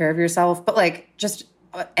to take care of yourself. But like, just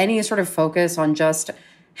any sort of focus on just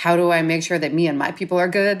how do I make sure that me and my people are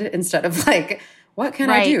good, instead of like, what can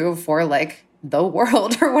I do for like the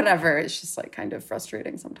world or whatever. It's just like kind of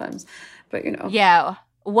frustrating sometimes, but you know. Yeah.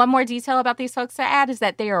 One more detail about these folks to add is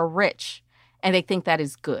that they are rich and they think that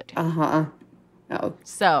is good. Uh-huh. Oh.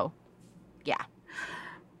 So, yeah.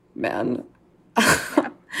 Man.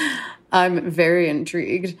 I'm very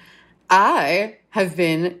intrigued. I have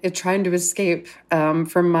been trying to escape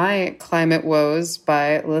from my climate woes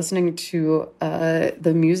by listening to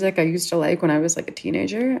the music I used to like when I was like a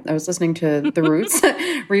teenager. I was listening to The Roots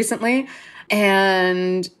recently,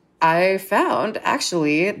 and I found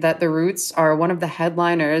actually that The Roots are one of the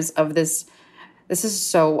headliners of this. This is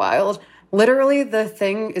so wild. Literally, the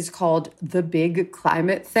thing is called The Big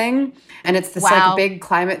Climate Thing. And it's this like big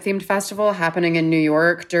climate themed festival happening in New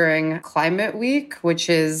York during Climate Week, which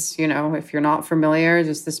is, you know, if you're not familiar,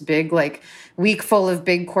 just this big like week full of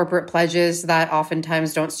big corporate pledges that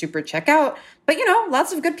oftentimes don't super check out. But, you know,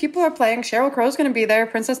 lots of good people are playing. Sheryl Crow's going to be there.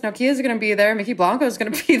 Princess Nokia is going to be there. Mickey Blanco is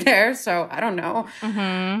going to be there. So I don't know.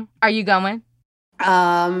 Mm-hmm. Are you going?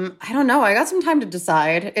 I don't know. I got some time to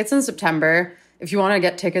decide. It's in September. If you want to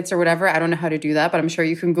get tickets or whatever, I don't know how to do that, but I'm sure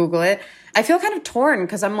you can Google it. I feel kind of torn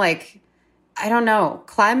because I'm like, I don't know.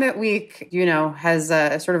 Climate Week, you know, has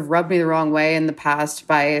sort of rubbed me the wrong way in the past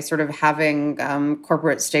by sort of having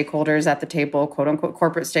corporate stakeholders at the table, quote unquote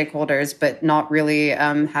corporate stakeholders, but not really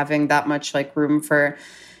having that much like room for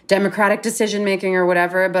democratic decision making or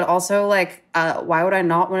whatever. But also like, why would I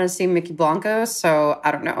not want to see Mickey Blanco? So I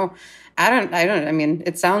don't know. I mean,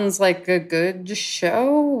 it sounds like a good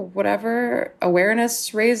show, whatever.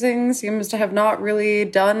 Awareness raising seems to have not really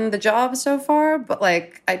done the job so far, but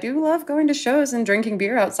like, I do love going to shows and drinking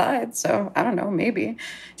beer outside. So I don't know, maybe.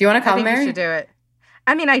 Do you want to come there? I think you should do it.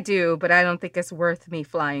 I mean, I do, but I don't think it's worth me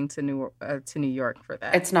flying to New York for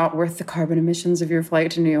that. It's not worth the carbon emissions of your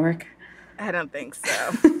flight to New York. I don't think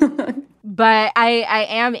so. But I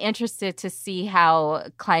am interested to see how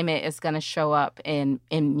climate is going to show up in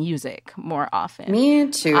music more often. Me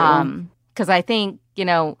too. Because I think,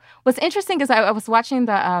 what's interesting is I was watching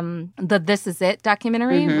the This Is It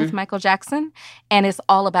documentary with Michael Jackson, and it's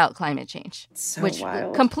all about climate change, which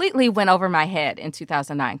wild. Completely went over my head in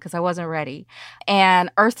 2009 because I wasn't ready. And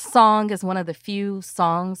Earth Song is one of the few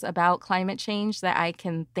songs about climate change that I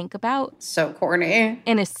can think about. So corny.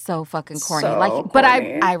 And it's so fucking corny. So But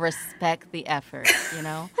corny. I respect the effort,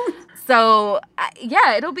 So,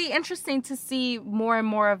 yeah, it'll be interesting to see more and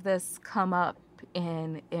more of this come up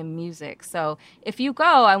in music. So if you go,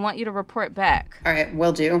 I want you to report back. All right,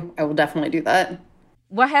 will do. I will definitely do that.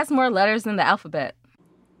 What has more letters than the alphabet?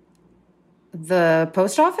 The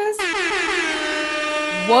post office?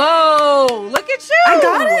 Whoa, look at you. I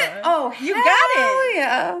got it. Oh, you got it.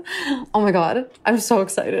 Yeah. Oh my God. I'm so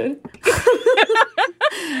excited.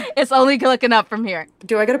 It's only looking up from here.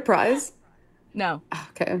 Do I get a prize? No.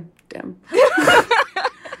 Okay, damn.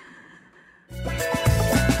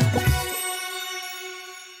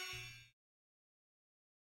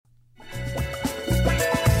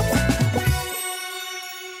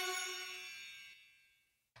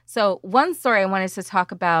 So one story I wanted to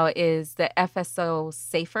talk about is the FSO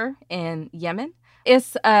Safer in Yemen.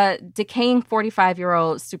 It's a decaying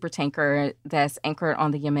 45-year-old supertanker that's anchored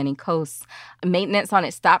on the Yemeni coast. Maintenance on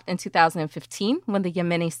it stopped in 2015 when the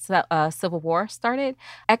Yemeni civil war started.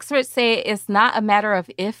 Experts say it's not a matter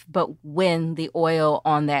of if, but when the oil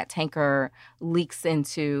on that tanker leaks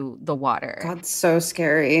into the water. God, so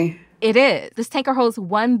scary. It is. This tanker holds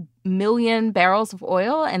 1 million barrels of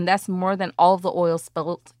oil, and that's more than all of the oil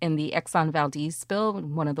spilled in the Exxon Valdez spill,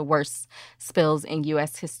 one of the worst spills in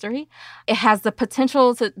U.S. history. It has the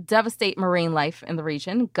potential to devastate marine life in the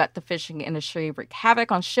region, gut the fishing industry, wreak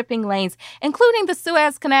havoc on shipping lanes, including the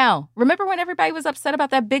Suez Canal. Remember when everybody was upset about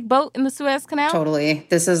that big boat in the Suez Canal? Totally.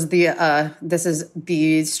 This is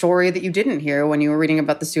the story that you didn't hear when you were reading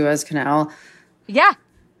about the Suez Canal. Yeah.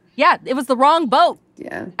 Yeah, it was the wrong boat.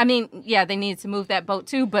 Yeah. I mean, yeah, they needed to move that boat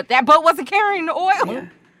too, but that boat wasn't carrying the oil. Yeah.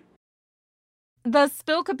 The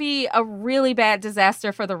spill could be a really bad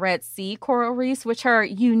disaster for the Red Sea coral reefs, which are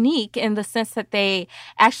unique in the sense that they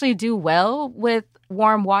actually do well with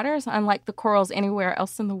warm waters, unlike the corals anywhere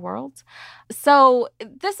else in the world. So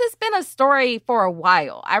this has been a story for a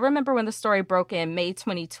while. I remember when the story broke in May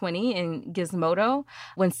 2020 in Gizmodo,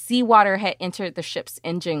 when seawater had entered the ship's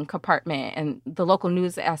engine compartment and the local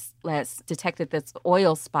news outlets detected this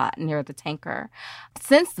oil spot near the tanker.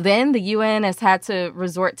 Since then, the UN has had to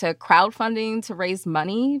resort to crowdfunding to raise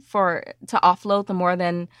money to offload the more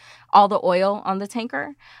than all the oil on the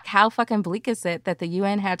tanker. How fucking bleak is it that the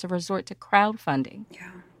UN had to resort to crowdfunding?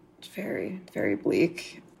 Yeah, it's very, very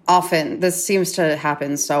bleak. Often, this seems to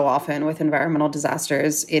happen so often with environmental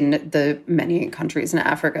disasters in the many countries in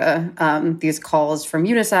Africa. These calls from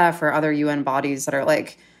UNICEF or other UN bodies that are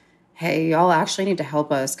like, hey, y'all actually need to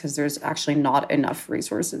help us because there's actually not enough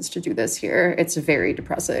resources to do this here. It's very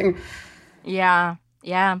depressing. Yeah.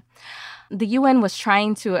 The UN was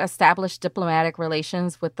trying to establish diplomatic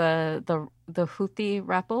relations with the Houthi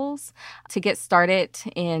rebels to get started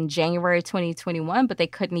in January 2021, but they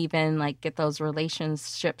couldn't even get those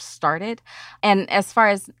relationships started. And as far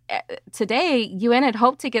as today, UN had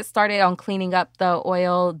hoped to get started on cleaning up the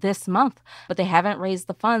oil this month, but they haven't raised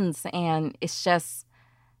the funds, and it's just,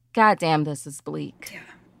 goddamn, this is bleak. Yeah,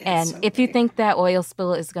 and so if you bleak. think that oil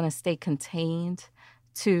spill is going to stay contained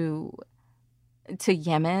to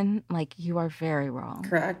Yemen, you are very wrong.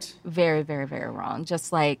 Correct. Very, very, very wrong.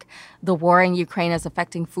 Just like the war in Ukraine is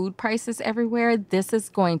affecting food prices everywhere, this is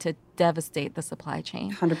going to devastate the supply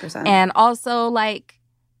chain. 100%. And also,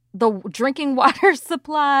 the drinking water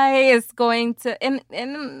supply is going to, in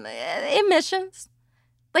emissions,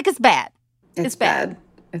 it's bad. It's bad.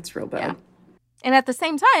 It's real bad. Yeah. And at the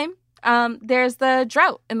same time, there's the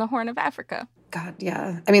drought in the Horn of Africa. God,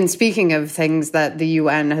 yeah. I mean, speaking of things that the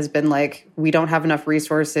UN has been like, we don't have enough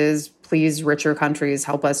resources, please, richer countries,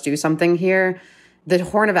 help us do something here. The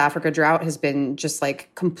Horn of Africa drought has been just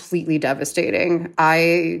completely devastating.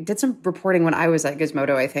 I did some reporting when I was at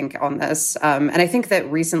Gizmodo, I think, on this. And I think that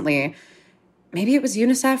recently, maybe it was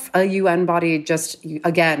UNICEF, a UN body, just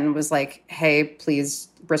again was like, hey, please,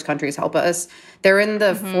 rich countries, help us. They're in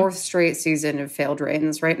the fourth straight season of failed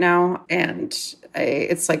rains right now. And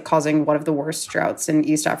it's causing one of the worst droughts in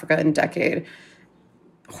East Africa in a decade.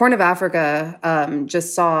 Horn of Africa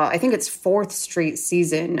just saw, I think it's fourth straight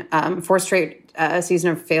season of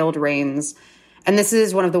failed rains. And this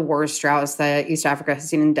is one of the worst droughts that East Africa has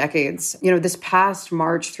seen in decades. This past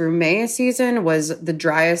March through May season was the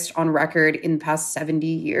driest on record in the past 70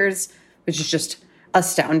 years. which is just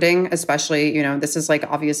astounding, especially, this is like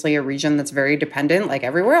obviously a region that's very dependent, like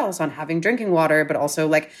everywhere else, on having drinking water, but also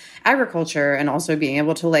like agriculture and also being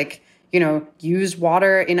able to like, use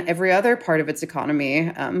water in every other part of its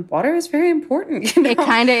economy. Water is very important. It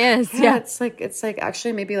kind of is. Yeah. It's like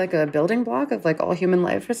actually maybe like a building block of like all human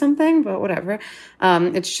life or something, but whatever.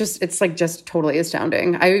 It's like just totally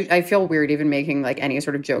astounding. I feel weird even making like any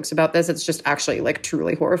sort of jokes about this. It's just actually like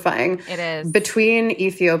truly horrifying. It is. Between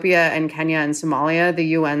Ethiopia and Kenya and Somalia, the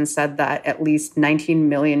UN said that at least 19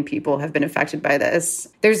 million people have been affected by this.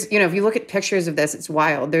 There's, if you look at pictures of this, it's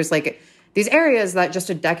wild. There's like these areas that just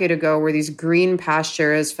a decade ago were these green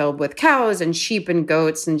pastures filled with cows and sheep and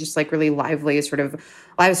goats and just like really lively sort of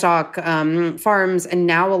livestock farms. And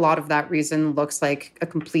now a lot of that region looks like a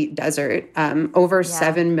complete desert. Over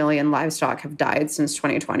 7 million livestock have died since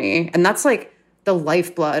 2020. And that's like the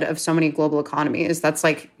lifeblood of so many global economies. That's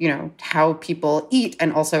like, how people eat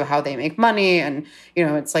and also how they make money. And,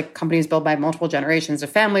 it's like companies built by multiple generations of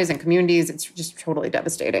families and communities. It's just totally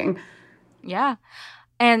devastating. Yeah.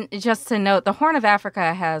 And just to note, the Horn of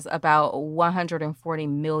Africa has about 140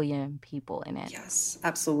 million people in it. Yes,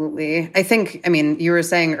 absolutely. I mean, you were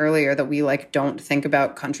saying earlier that we like don't think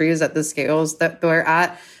about countries at the scales that they're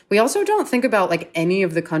at. We also don't think about like any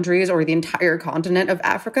of the countries or the entire continent of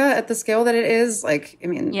Africa at the scale that it is. Like, I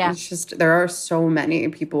mean, It's just, there are so many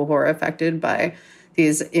people who are affected by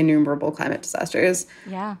these innumerable climate disasters.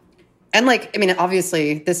 Yeah. And like, I mean,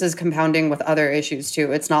 obviously, this is compounding with other issues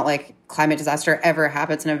too. It's not like climate disaster ever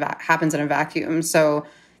happens in a vacuum. So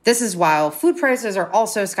this is while food prices are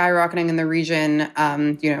also skyrocketing in the region.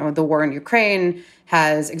 The war in Ukraine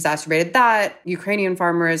has exacerbated that. Ukrainian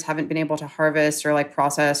farmers haven't been able to harvest or like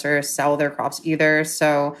process or sell their crops either.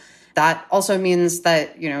 So that also means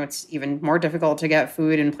that, it's even more difficult to get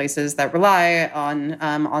food in places that rely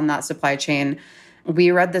on that supply chain.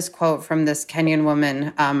 We read this quote from this Kenyan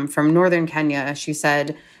woman from northern Kenya. She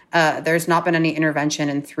said, there's not been any intervention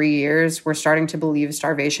in 3 years. We're starting to believe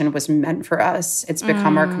starvation was meant for us. It's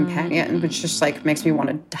become our companion, which just like makes me want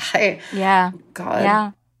to die. Yeah. God.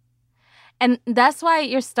 Yeah. And that's why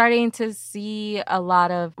you're starting to see a lot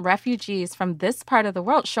of refugees from this part of the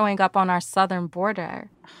world showing up on our southern border.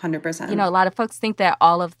 100%. A lot of folks think that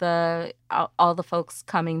all the folks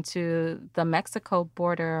coming to the Mexico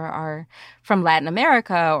border are from Latin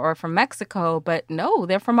America or from Mexico, but no,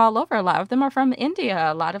 they're from all over. A lot of them are from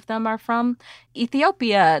India. A lot of them are from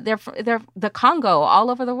Ethiopia. They're the Congo, all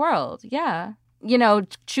over the world. Yeah.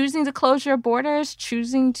 Choosing to close your borders,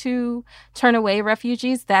 choosing to turn away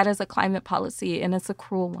refugees, that is a climate policy, and it's a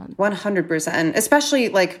cruel one. 100%. Especially,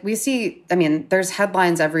 like, we see, I mean, there's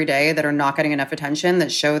headlines every day that are not getting enough attention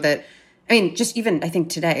that show that, I mean, just even, I think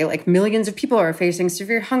today, like, millions of people are facing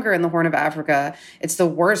severe hunger in the Horn of Africa. It's the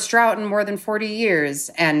worst drought in more than 40 years.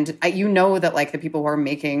 And that, like, the people who are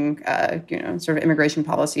making, sort of immigration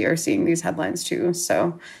policy are seeing these headlines, too.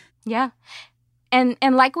 So, yeah. And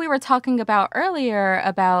like we were talking about earlier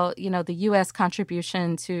about, the U.S.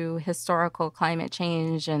 contribution to historical climate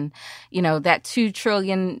change and, that $2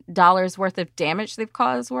 trillion worth of damage they've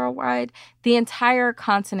caused worldwide, the entire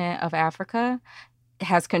continent of Africa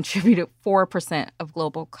has contributed 4% of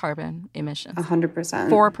global carbon emissions. 100%.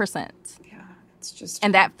 4%. Yeah, it's just...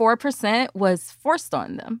 And that 4% was forced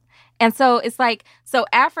on them. And so it's like, so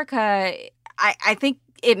Africa, I think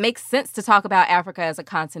it makes sense to talk about Africa as a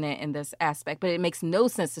continent in this aspect, but it makes no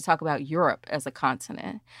sense to talk about Europe as a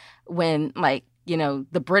continent when, like,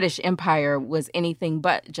 the British Empire was anything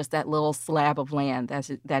but just that little slab of land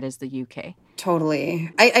that is the UK.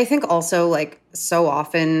 Totally. I think also, like, so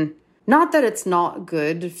often, not that it's not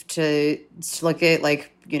good to look at,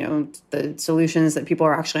 like, the solutions that people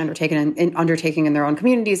are actually undertaking in their own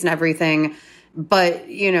communities and everything. But,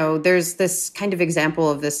 there's this kind of example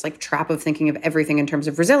of this like trap of thinking of everything in terms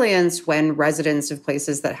of resilience when residents of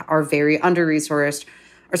places that are very under-resourced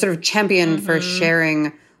are sort of championed for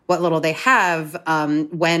sharing what little they have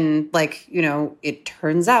when, like, it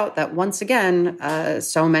turns out that once again,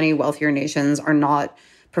 so many wealthier nations are not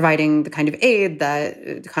providing the kind of aid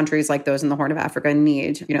that countries like those in the Horn of Africa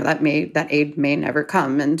need. That aid may never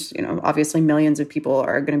come. And, obviously millions of people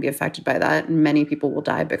are going to be affected by that. And many people will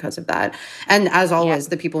die because of that. And as always,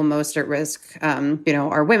 the people most at risk,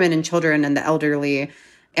 are women and children and the elderly.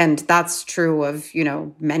 And that's true of,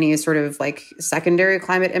 many sort of like secondary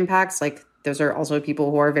climate impacts. Like those are also people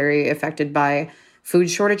who are very affected by food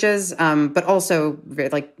shortages, but also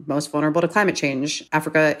like most vulnerable to climate change.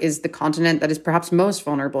 Africa is the continent that is perhaps most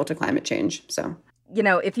vulnerable to climate change. So,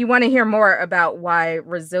 if you want to hear more about why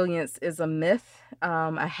resilience is a myth,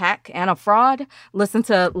 a hack, and a fraud, listen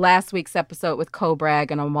to last week's episode with Ko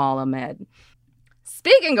Bragg and Amal Ahmed.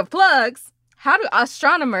 Speaking of plugs, how do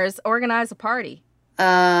astronomers organize a party?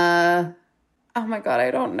 Oh my God, I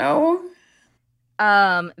don't know.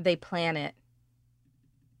 They plan it.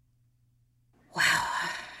 Wow.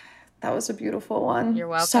 That was a beautiful one. You're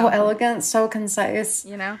welcome. So elegant, so concise.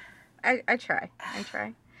 You know, I try.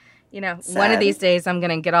 You know, Sad. one of these days I'm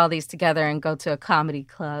going to get all these together and go to a comedy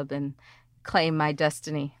club and claim my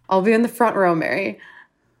destiny. I'll be in the front row, Mary.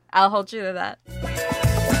 I'll hold you to that.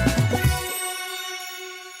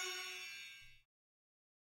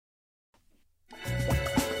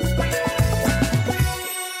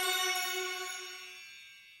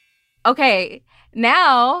 Okay,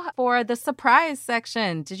 now for the surprise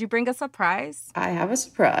section. Did you bring a surprise? I have a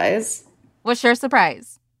surprise. What's your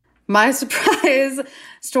surprise? My surprise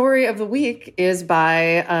story of the week is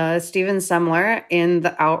by Stephen Semler in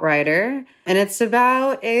The Outrider. And it's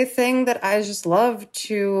about a thing that I just love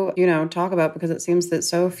to, talk about because it seems that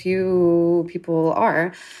so few people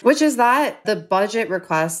are, which is that the budget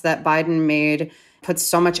request that Biden made puts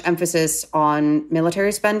so much emphasis on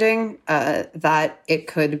military spending that it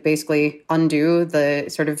could basically undo the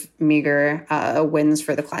sort of meager wins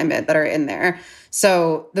for the climate that are in there.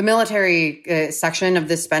 So the military section of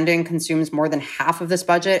this spending consumes more than half of this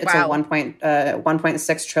budget. It's wow. a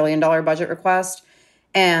 $1.6 trillion budget request.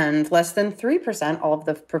 And less than 3%, all of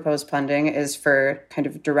the proposed funding is for kind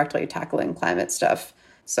of directly tackling climate stuff.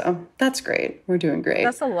 So that's great. We're doing great.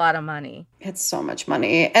 That's a lot of money. It's so much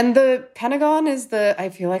money. And the Pentagon is I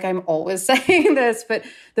feel like I'm always saying this, but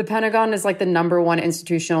the Pentagon is like the number one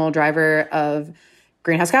institutional driver of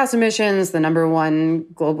greenhouse gas emissions, the number one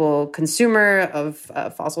global consumer of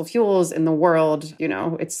fossil fuels in the world.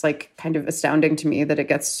 It's like kind of astounding to me that it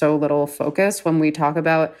gets so little focus when we talk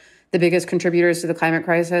about the biggest contributors to the climate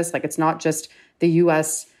crisis. Like, it's not just the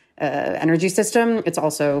U.S. Energy system. It's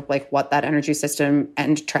also like what that energy system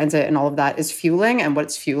and transit and all of that is fueling. And what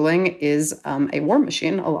it's fueling is a war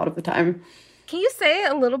machine a lot of the time. Can you say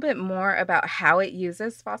a little bit more about how it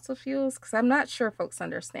uses fossil fuels? Because I'm not sure folks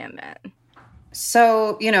understand that.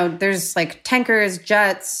 So, there's like tankers,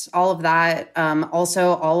 jets, all of that.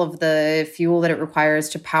 Also, all of the fuel that it requires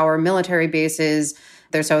to power military bases.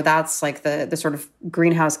 So that's like the sort of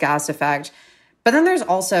greenhouse gas effect. But then there's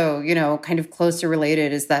also, kind of closely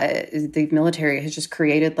related is that the military has just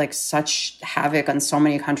created like such havoc on so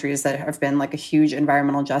many countries that have been like a huge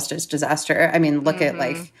environmental justice disaster. I mean, look at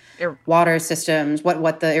like water systems,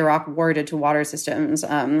 what the Iraq war did to water systems,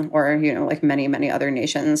 or, like many, many other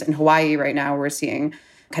nations. In Hawaii right now, we're seeing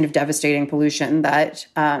kind of devastating pollution that,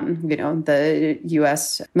 the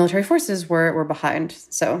U.S. military forces were behind.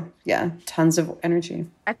 So, yeah, tons of energy.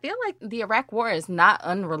 I feel like the Iraq war is not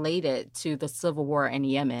unrelated to the civil war in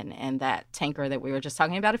Yemen and that tanker that we were just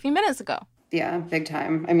talking about a few minutes ago. Yeah, big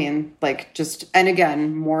time. I mean, and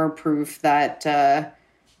again, more proof that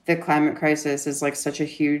the climate crisis is like such a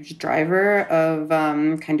huge driver of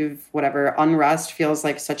kind of whatever unrest feels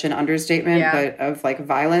like such an understatement, but of like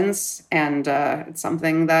violence. And it's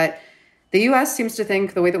something that the U.S. seems to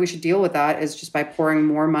think the way that we should deal with that is just by pouring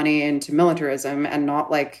more money into militarism and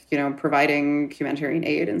not like, providing humanitarian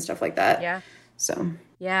aid and stuff like that. Yeah. So.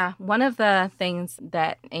 Yeah. One of the things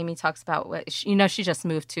that Amy talks about, she just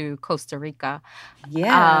moved to Costa Rica.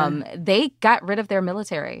 Yeah. They got rid of their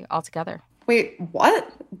military altogether. Wait,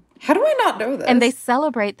 what? How do I not know this? And they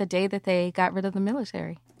celebrate the day that they got rid of the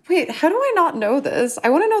military. Wait, how do I not know this? I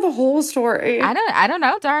want to know the whole story. I don't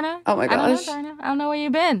know, Darna. Oh my gosh. I don't know, Darna. I don't know where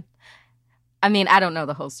you've been. I mean, I don't know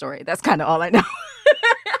the whole story. That's kind of all I know.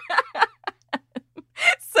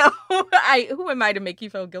 So who am I to make you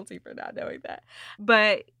feel guilty for not knowing that?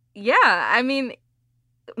 But yeah, I mean,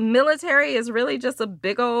 military is really just a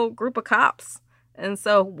big old group of cops. And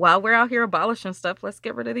so while we're out here abolishing stuff, let's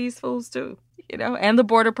get rid of these fools too, and the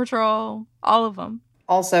Border Patrol, all of them.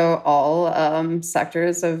 Also, all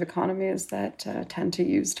sectors of economies that tend to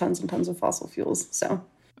use tons and tons of fossil fuels. So,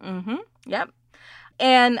 Yep.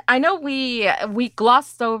 And I know we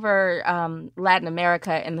glossed over Latin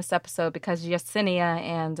America in this episode because Yesenia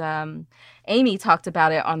and Amy talked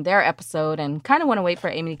about it on their episode and kind of want to wait for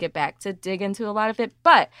Amy to get back to dig into a lot of it.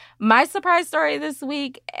 But my surprise story this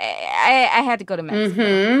week, I had to go to Mexico.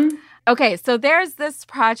 Mm-hmm. Okay, so there's this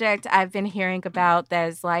project I've been hearing about that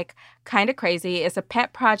is like kind of crazy. It's a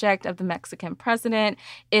pet project of the Mexican president.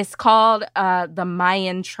 It's called the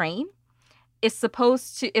Mayan train. It's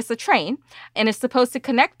a train, and it's supposed to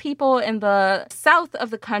connect people in the south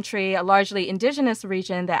of the country, a largely indigenous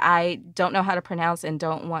region that I don't know how to pronounce and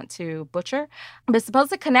don't want to butcher. But it's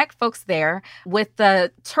supposed to connect folks there with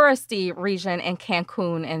the touristy region in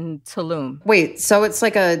Cancun and Tulum. Wait, so it's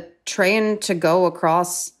like a train to go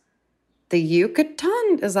across The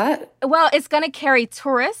Yucatan? Is that? Well, it's going to carry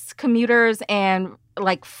tourists, commuters, and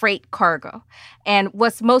like freight cargo. And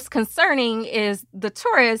what's most concerning is the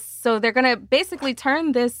tourists. So they're going to basically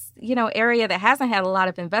turn this, area that hasn't had a lot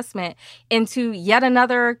of investment into yet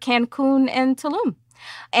another Cancun and Tulum.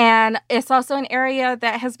 And it's also an area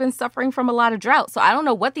that has been suffering from a lot of drought. So I don't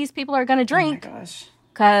know what these people are going to drink. Oh my gosh.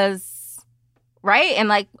 Because, right? And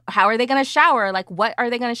like, how are they going to shower? Like, what are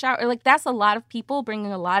they going to shower? Like, that's a lot of people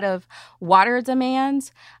bringing a lot of water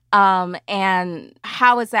demands. And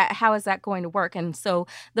how is that going to work? And so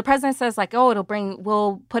the president says like, oh,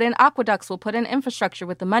 we'll put in aqueducts, we'll put in infrastructure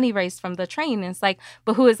with the money raised from the train. And it's like,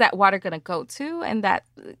 but who is that water going to go to? And that,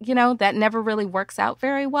 that never really works out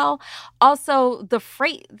very well. Also, the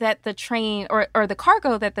freight that the train or the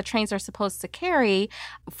cargo that the trains are supposed to carry,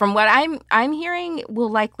 from what I'm hearing, will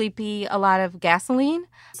likely be a lot of gasoline.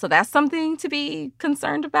 So that's something to be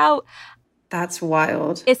concerned about. That's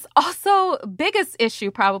wild. It's also, biggest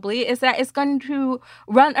issue probably is that it's going to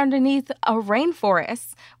run underneath a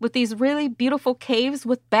rainforest with these really beautiful caves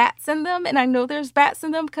with bats in them. And I know there's bats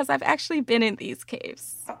in them because I've actually been in these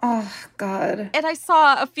caves. Oh, God. And I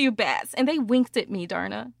saw a few bats and they winked at me,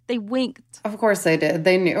 Darna. They winked. Of course they did.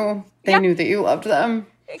 They knew. They knew that you loved them.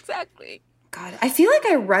 Exactly. God, I feel like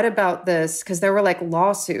I read about this because there were like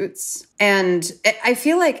lawsuits, and I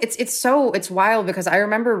feel like it's wild because I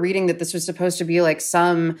remember reading that this was supposed to be like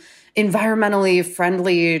some environmentally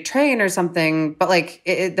friendly train or something, but like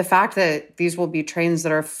the fact that these will be trains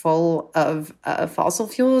that are full of fossil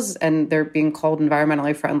fuels and they're being called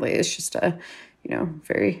environmentally friendly is just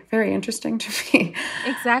very, very interesting to me.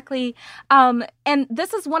 Exactly. And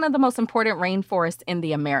this is one of the most important rainforests in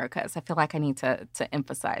the Americas. I feel like I need to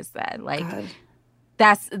emphasize that. Like, God.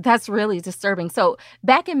 That's really disturbing. So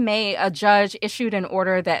back in May, a judge issued an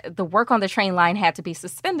order that the work on the train line had to be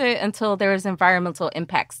suspended until there was an environmental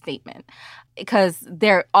impact statement. Because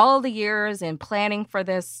all the years in planning for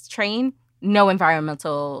this train, no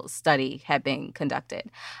environmental study had been conducted.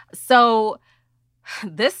 So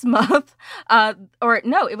this month,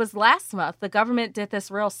 it was last month, the government did this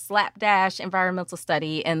real slapdash environmental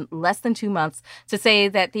study in less than 2 months to say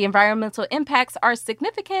that the environmental impacts are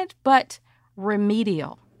significant, but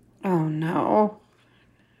remedial. Oh, no.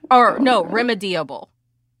 Remediable.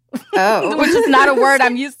 Oh. Which is not a word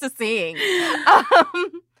I'm used to seeing.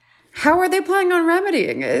 How are they planning on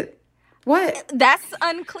remedying it? What? That's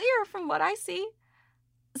unclear from what I see.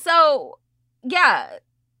 So, yeah.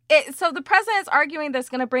 So the president's arguing that's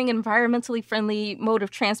going to bring environmentally friendly mode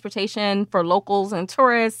of transportation for locals and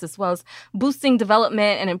tourists, as well as boosting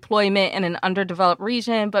development and employment in an underdeveloped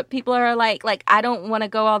region. But people are like, I don't want to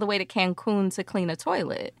go all the way to Cancun to clean a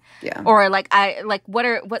toilet. Yeah. Or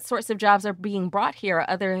what sorts of jobs are being brought here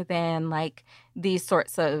other than like these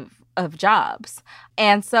sorts of jobs.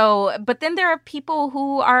 And so, but then there are people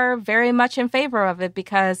who are very much in favor of it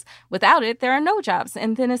because without it, there are no jobs.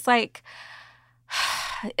 And then it's like,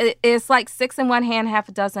 it's like 6 in one hand, half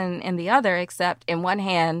a dozen in the other, except in one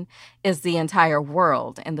hand is the entire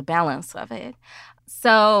world and the balance of it.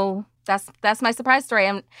 So that's my surprise story.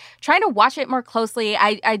 I'm trying to watch it more closely.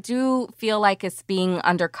 I do feel like it's being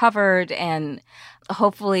undercovered and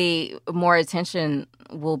hopefully more attention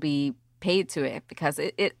will be paid to it because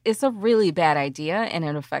it's a really bad idea and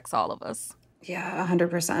it affects all of us. Yeah,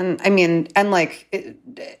 100%. I mean, and like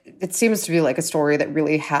it seems to be like a story that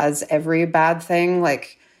really has every bad thing,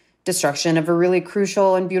 like destruction of a really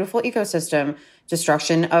crucial and beautiful ecosystem,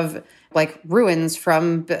 destruction of like ruins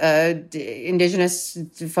from indigenous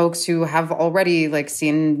folks who have already like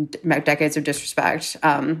seen decades of disrespect.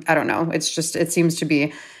 I don't know. It seems to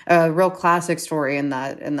be a real classic story in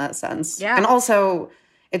that sense. Yeah. And also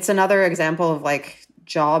it's another example of like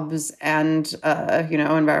jobs and,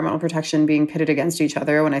 environmental protection being pitted against each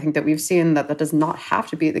other when I think that we've seen that does not have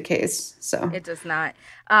to be the case. So it does not.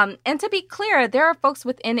 And to be clear, there are folks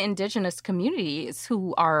within indigenous communities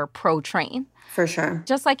who are pro-train. For sure.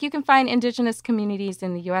 Just like you can find indigenous communities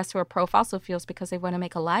in the U.S. who are pro-fossil fuels because they want to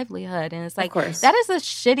make a livelihood. And it's like, that is a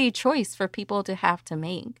shitty choice for people to have to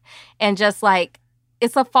make. And just like,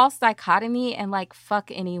 it's a false dichotomy and like fuck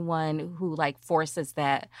anyone who like forces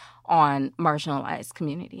that on marginalized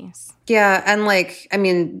communities. Yeah. And like, I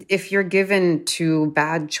mean, if you're given two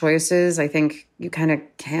bad choices, I think you kind of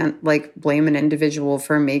can't like blame an individual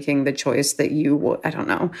for making the choice that I don't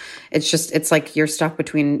know. It's like you're stuck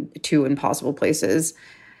between two impossible places.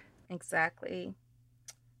 Exactly.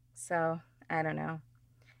 So I don't know.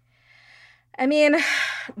 I mean,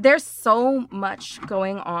 there's so much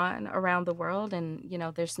going on around the world and,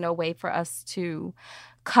 there's no way for us to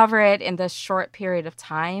cover it in this short period of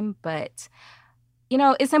time. But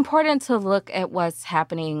It's important to look at what's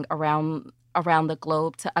happening around the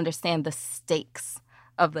globe to understand the stakes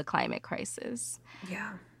of the climate crisis.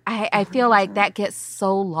 Yeah. I feel like that gets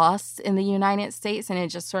so lost in the United States, and it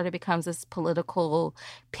just sort of becomes this political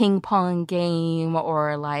ping pong game,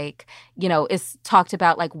 or it's talked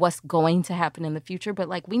about like what's going to happen in the future. But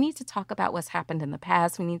like, we need to talk about what's happened in the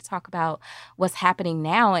past. We need to talk about what's happening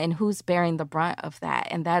now and who's bearing the brunt of that.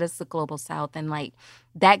 And that is the global South. And like,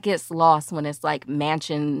 that gets lost when it's like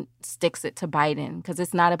Manchin sticks it to Biden, because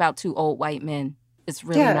it's not about two old white men. It's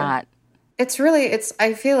really not.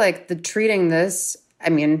 I feel like treating this, I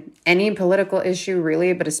mean, any political issue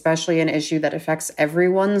really, but especially an issue that affects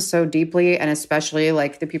everyone so deeply, and especially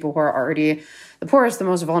like the people who are already the poorest, the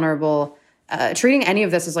most vulnerable, treating any of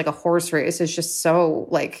this as like a horse race is just so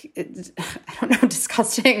like, I don't know,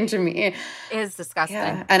 disgusting to me. It is disgusting.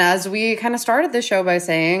 Yeah. And as we kind of started the show by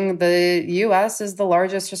saying, the U.S. is the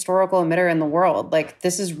largest historical emitter in the world. Like,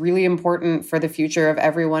 this is really important for the future of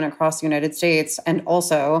everyone across the United States. And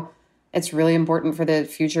also, it's really important for the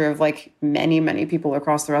future of like many, many people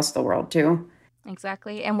across the rest of the world too.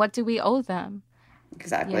 Exactly. And what do we owe them?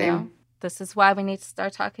 Exactly. This is why we need to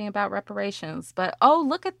start talking about reparations. But,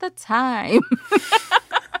 look at the time.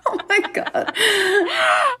 Oh my God.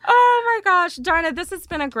 Oh my gosh. Darna, this has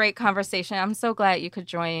been a great conversation. I'm so glad you could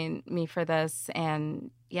join me for this.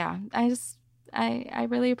 And yeah, I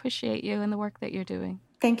really appreciate you and the work that you're doing.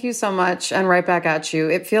 Thank you so much. And right back at you.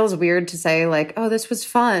 It feels weird to say like, oh, this was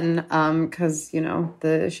fun. Because,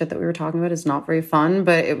 the shit that we were talking about is not very fun,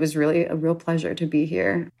 but it was really a real pleasure to be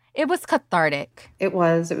here. It was cathartic. It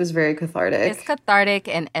was very cathartic. It's cathartic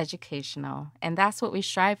and educational. And that's what we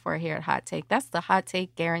strive for here at Hot Take. That's the Hot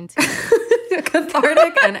Take guarantee.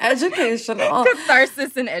 Cathartic and educational.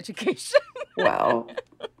 Catharsis and education. Wow.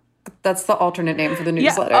 That's the alternate name for the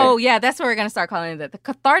newsletter. Yeah. Oh, yeah. That's what we're going to start calling it, the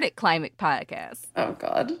Cathartic Climate Podcast. Oh,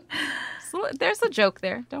 God. So there's a joke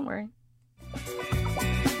there. Don't worry.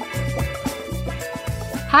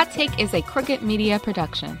 Hot Take is a Crooked Media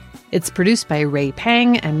production. It's produced by Ray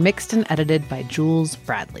Pang and mixed and edited by Jules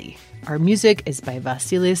Bradley. Our music is by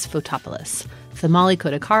Vasilis Fotopoulos. Thamali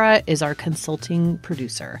Kodakara is our consulting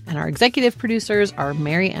producer. And our executive producers are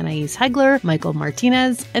Mary Anais Hegler, Michael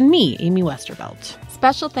Martinez, and me, Amy Westervelt.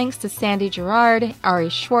 Special thanks to Sandy Gerard, Ari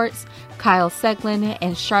Schwartz, Kyle Seglin,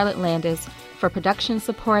 and Charlotte Landis for production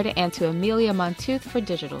support, and to Amelia Montooth for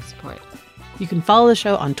digital support. You can follow the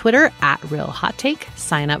show on Twitter at Real Hot Take,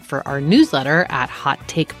 sign up for our newsletter at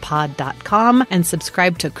hottakepod.com, and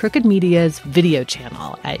subscribe to Crooked Media's video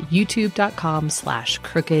channel at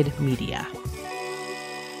youtube.com/crookedmedia.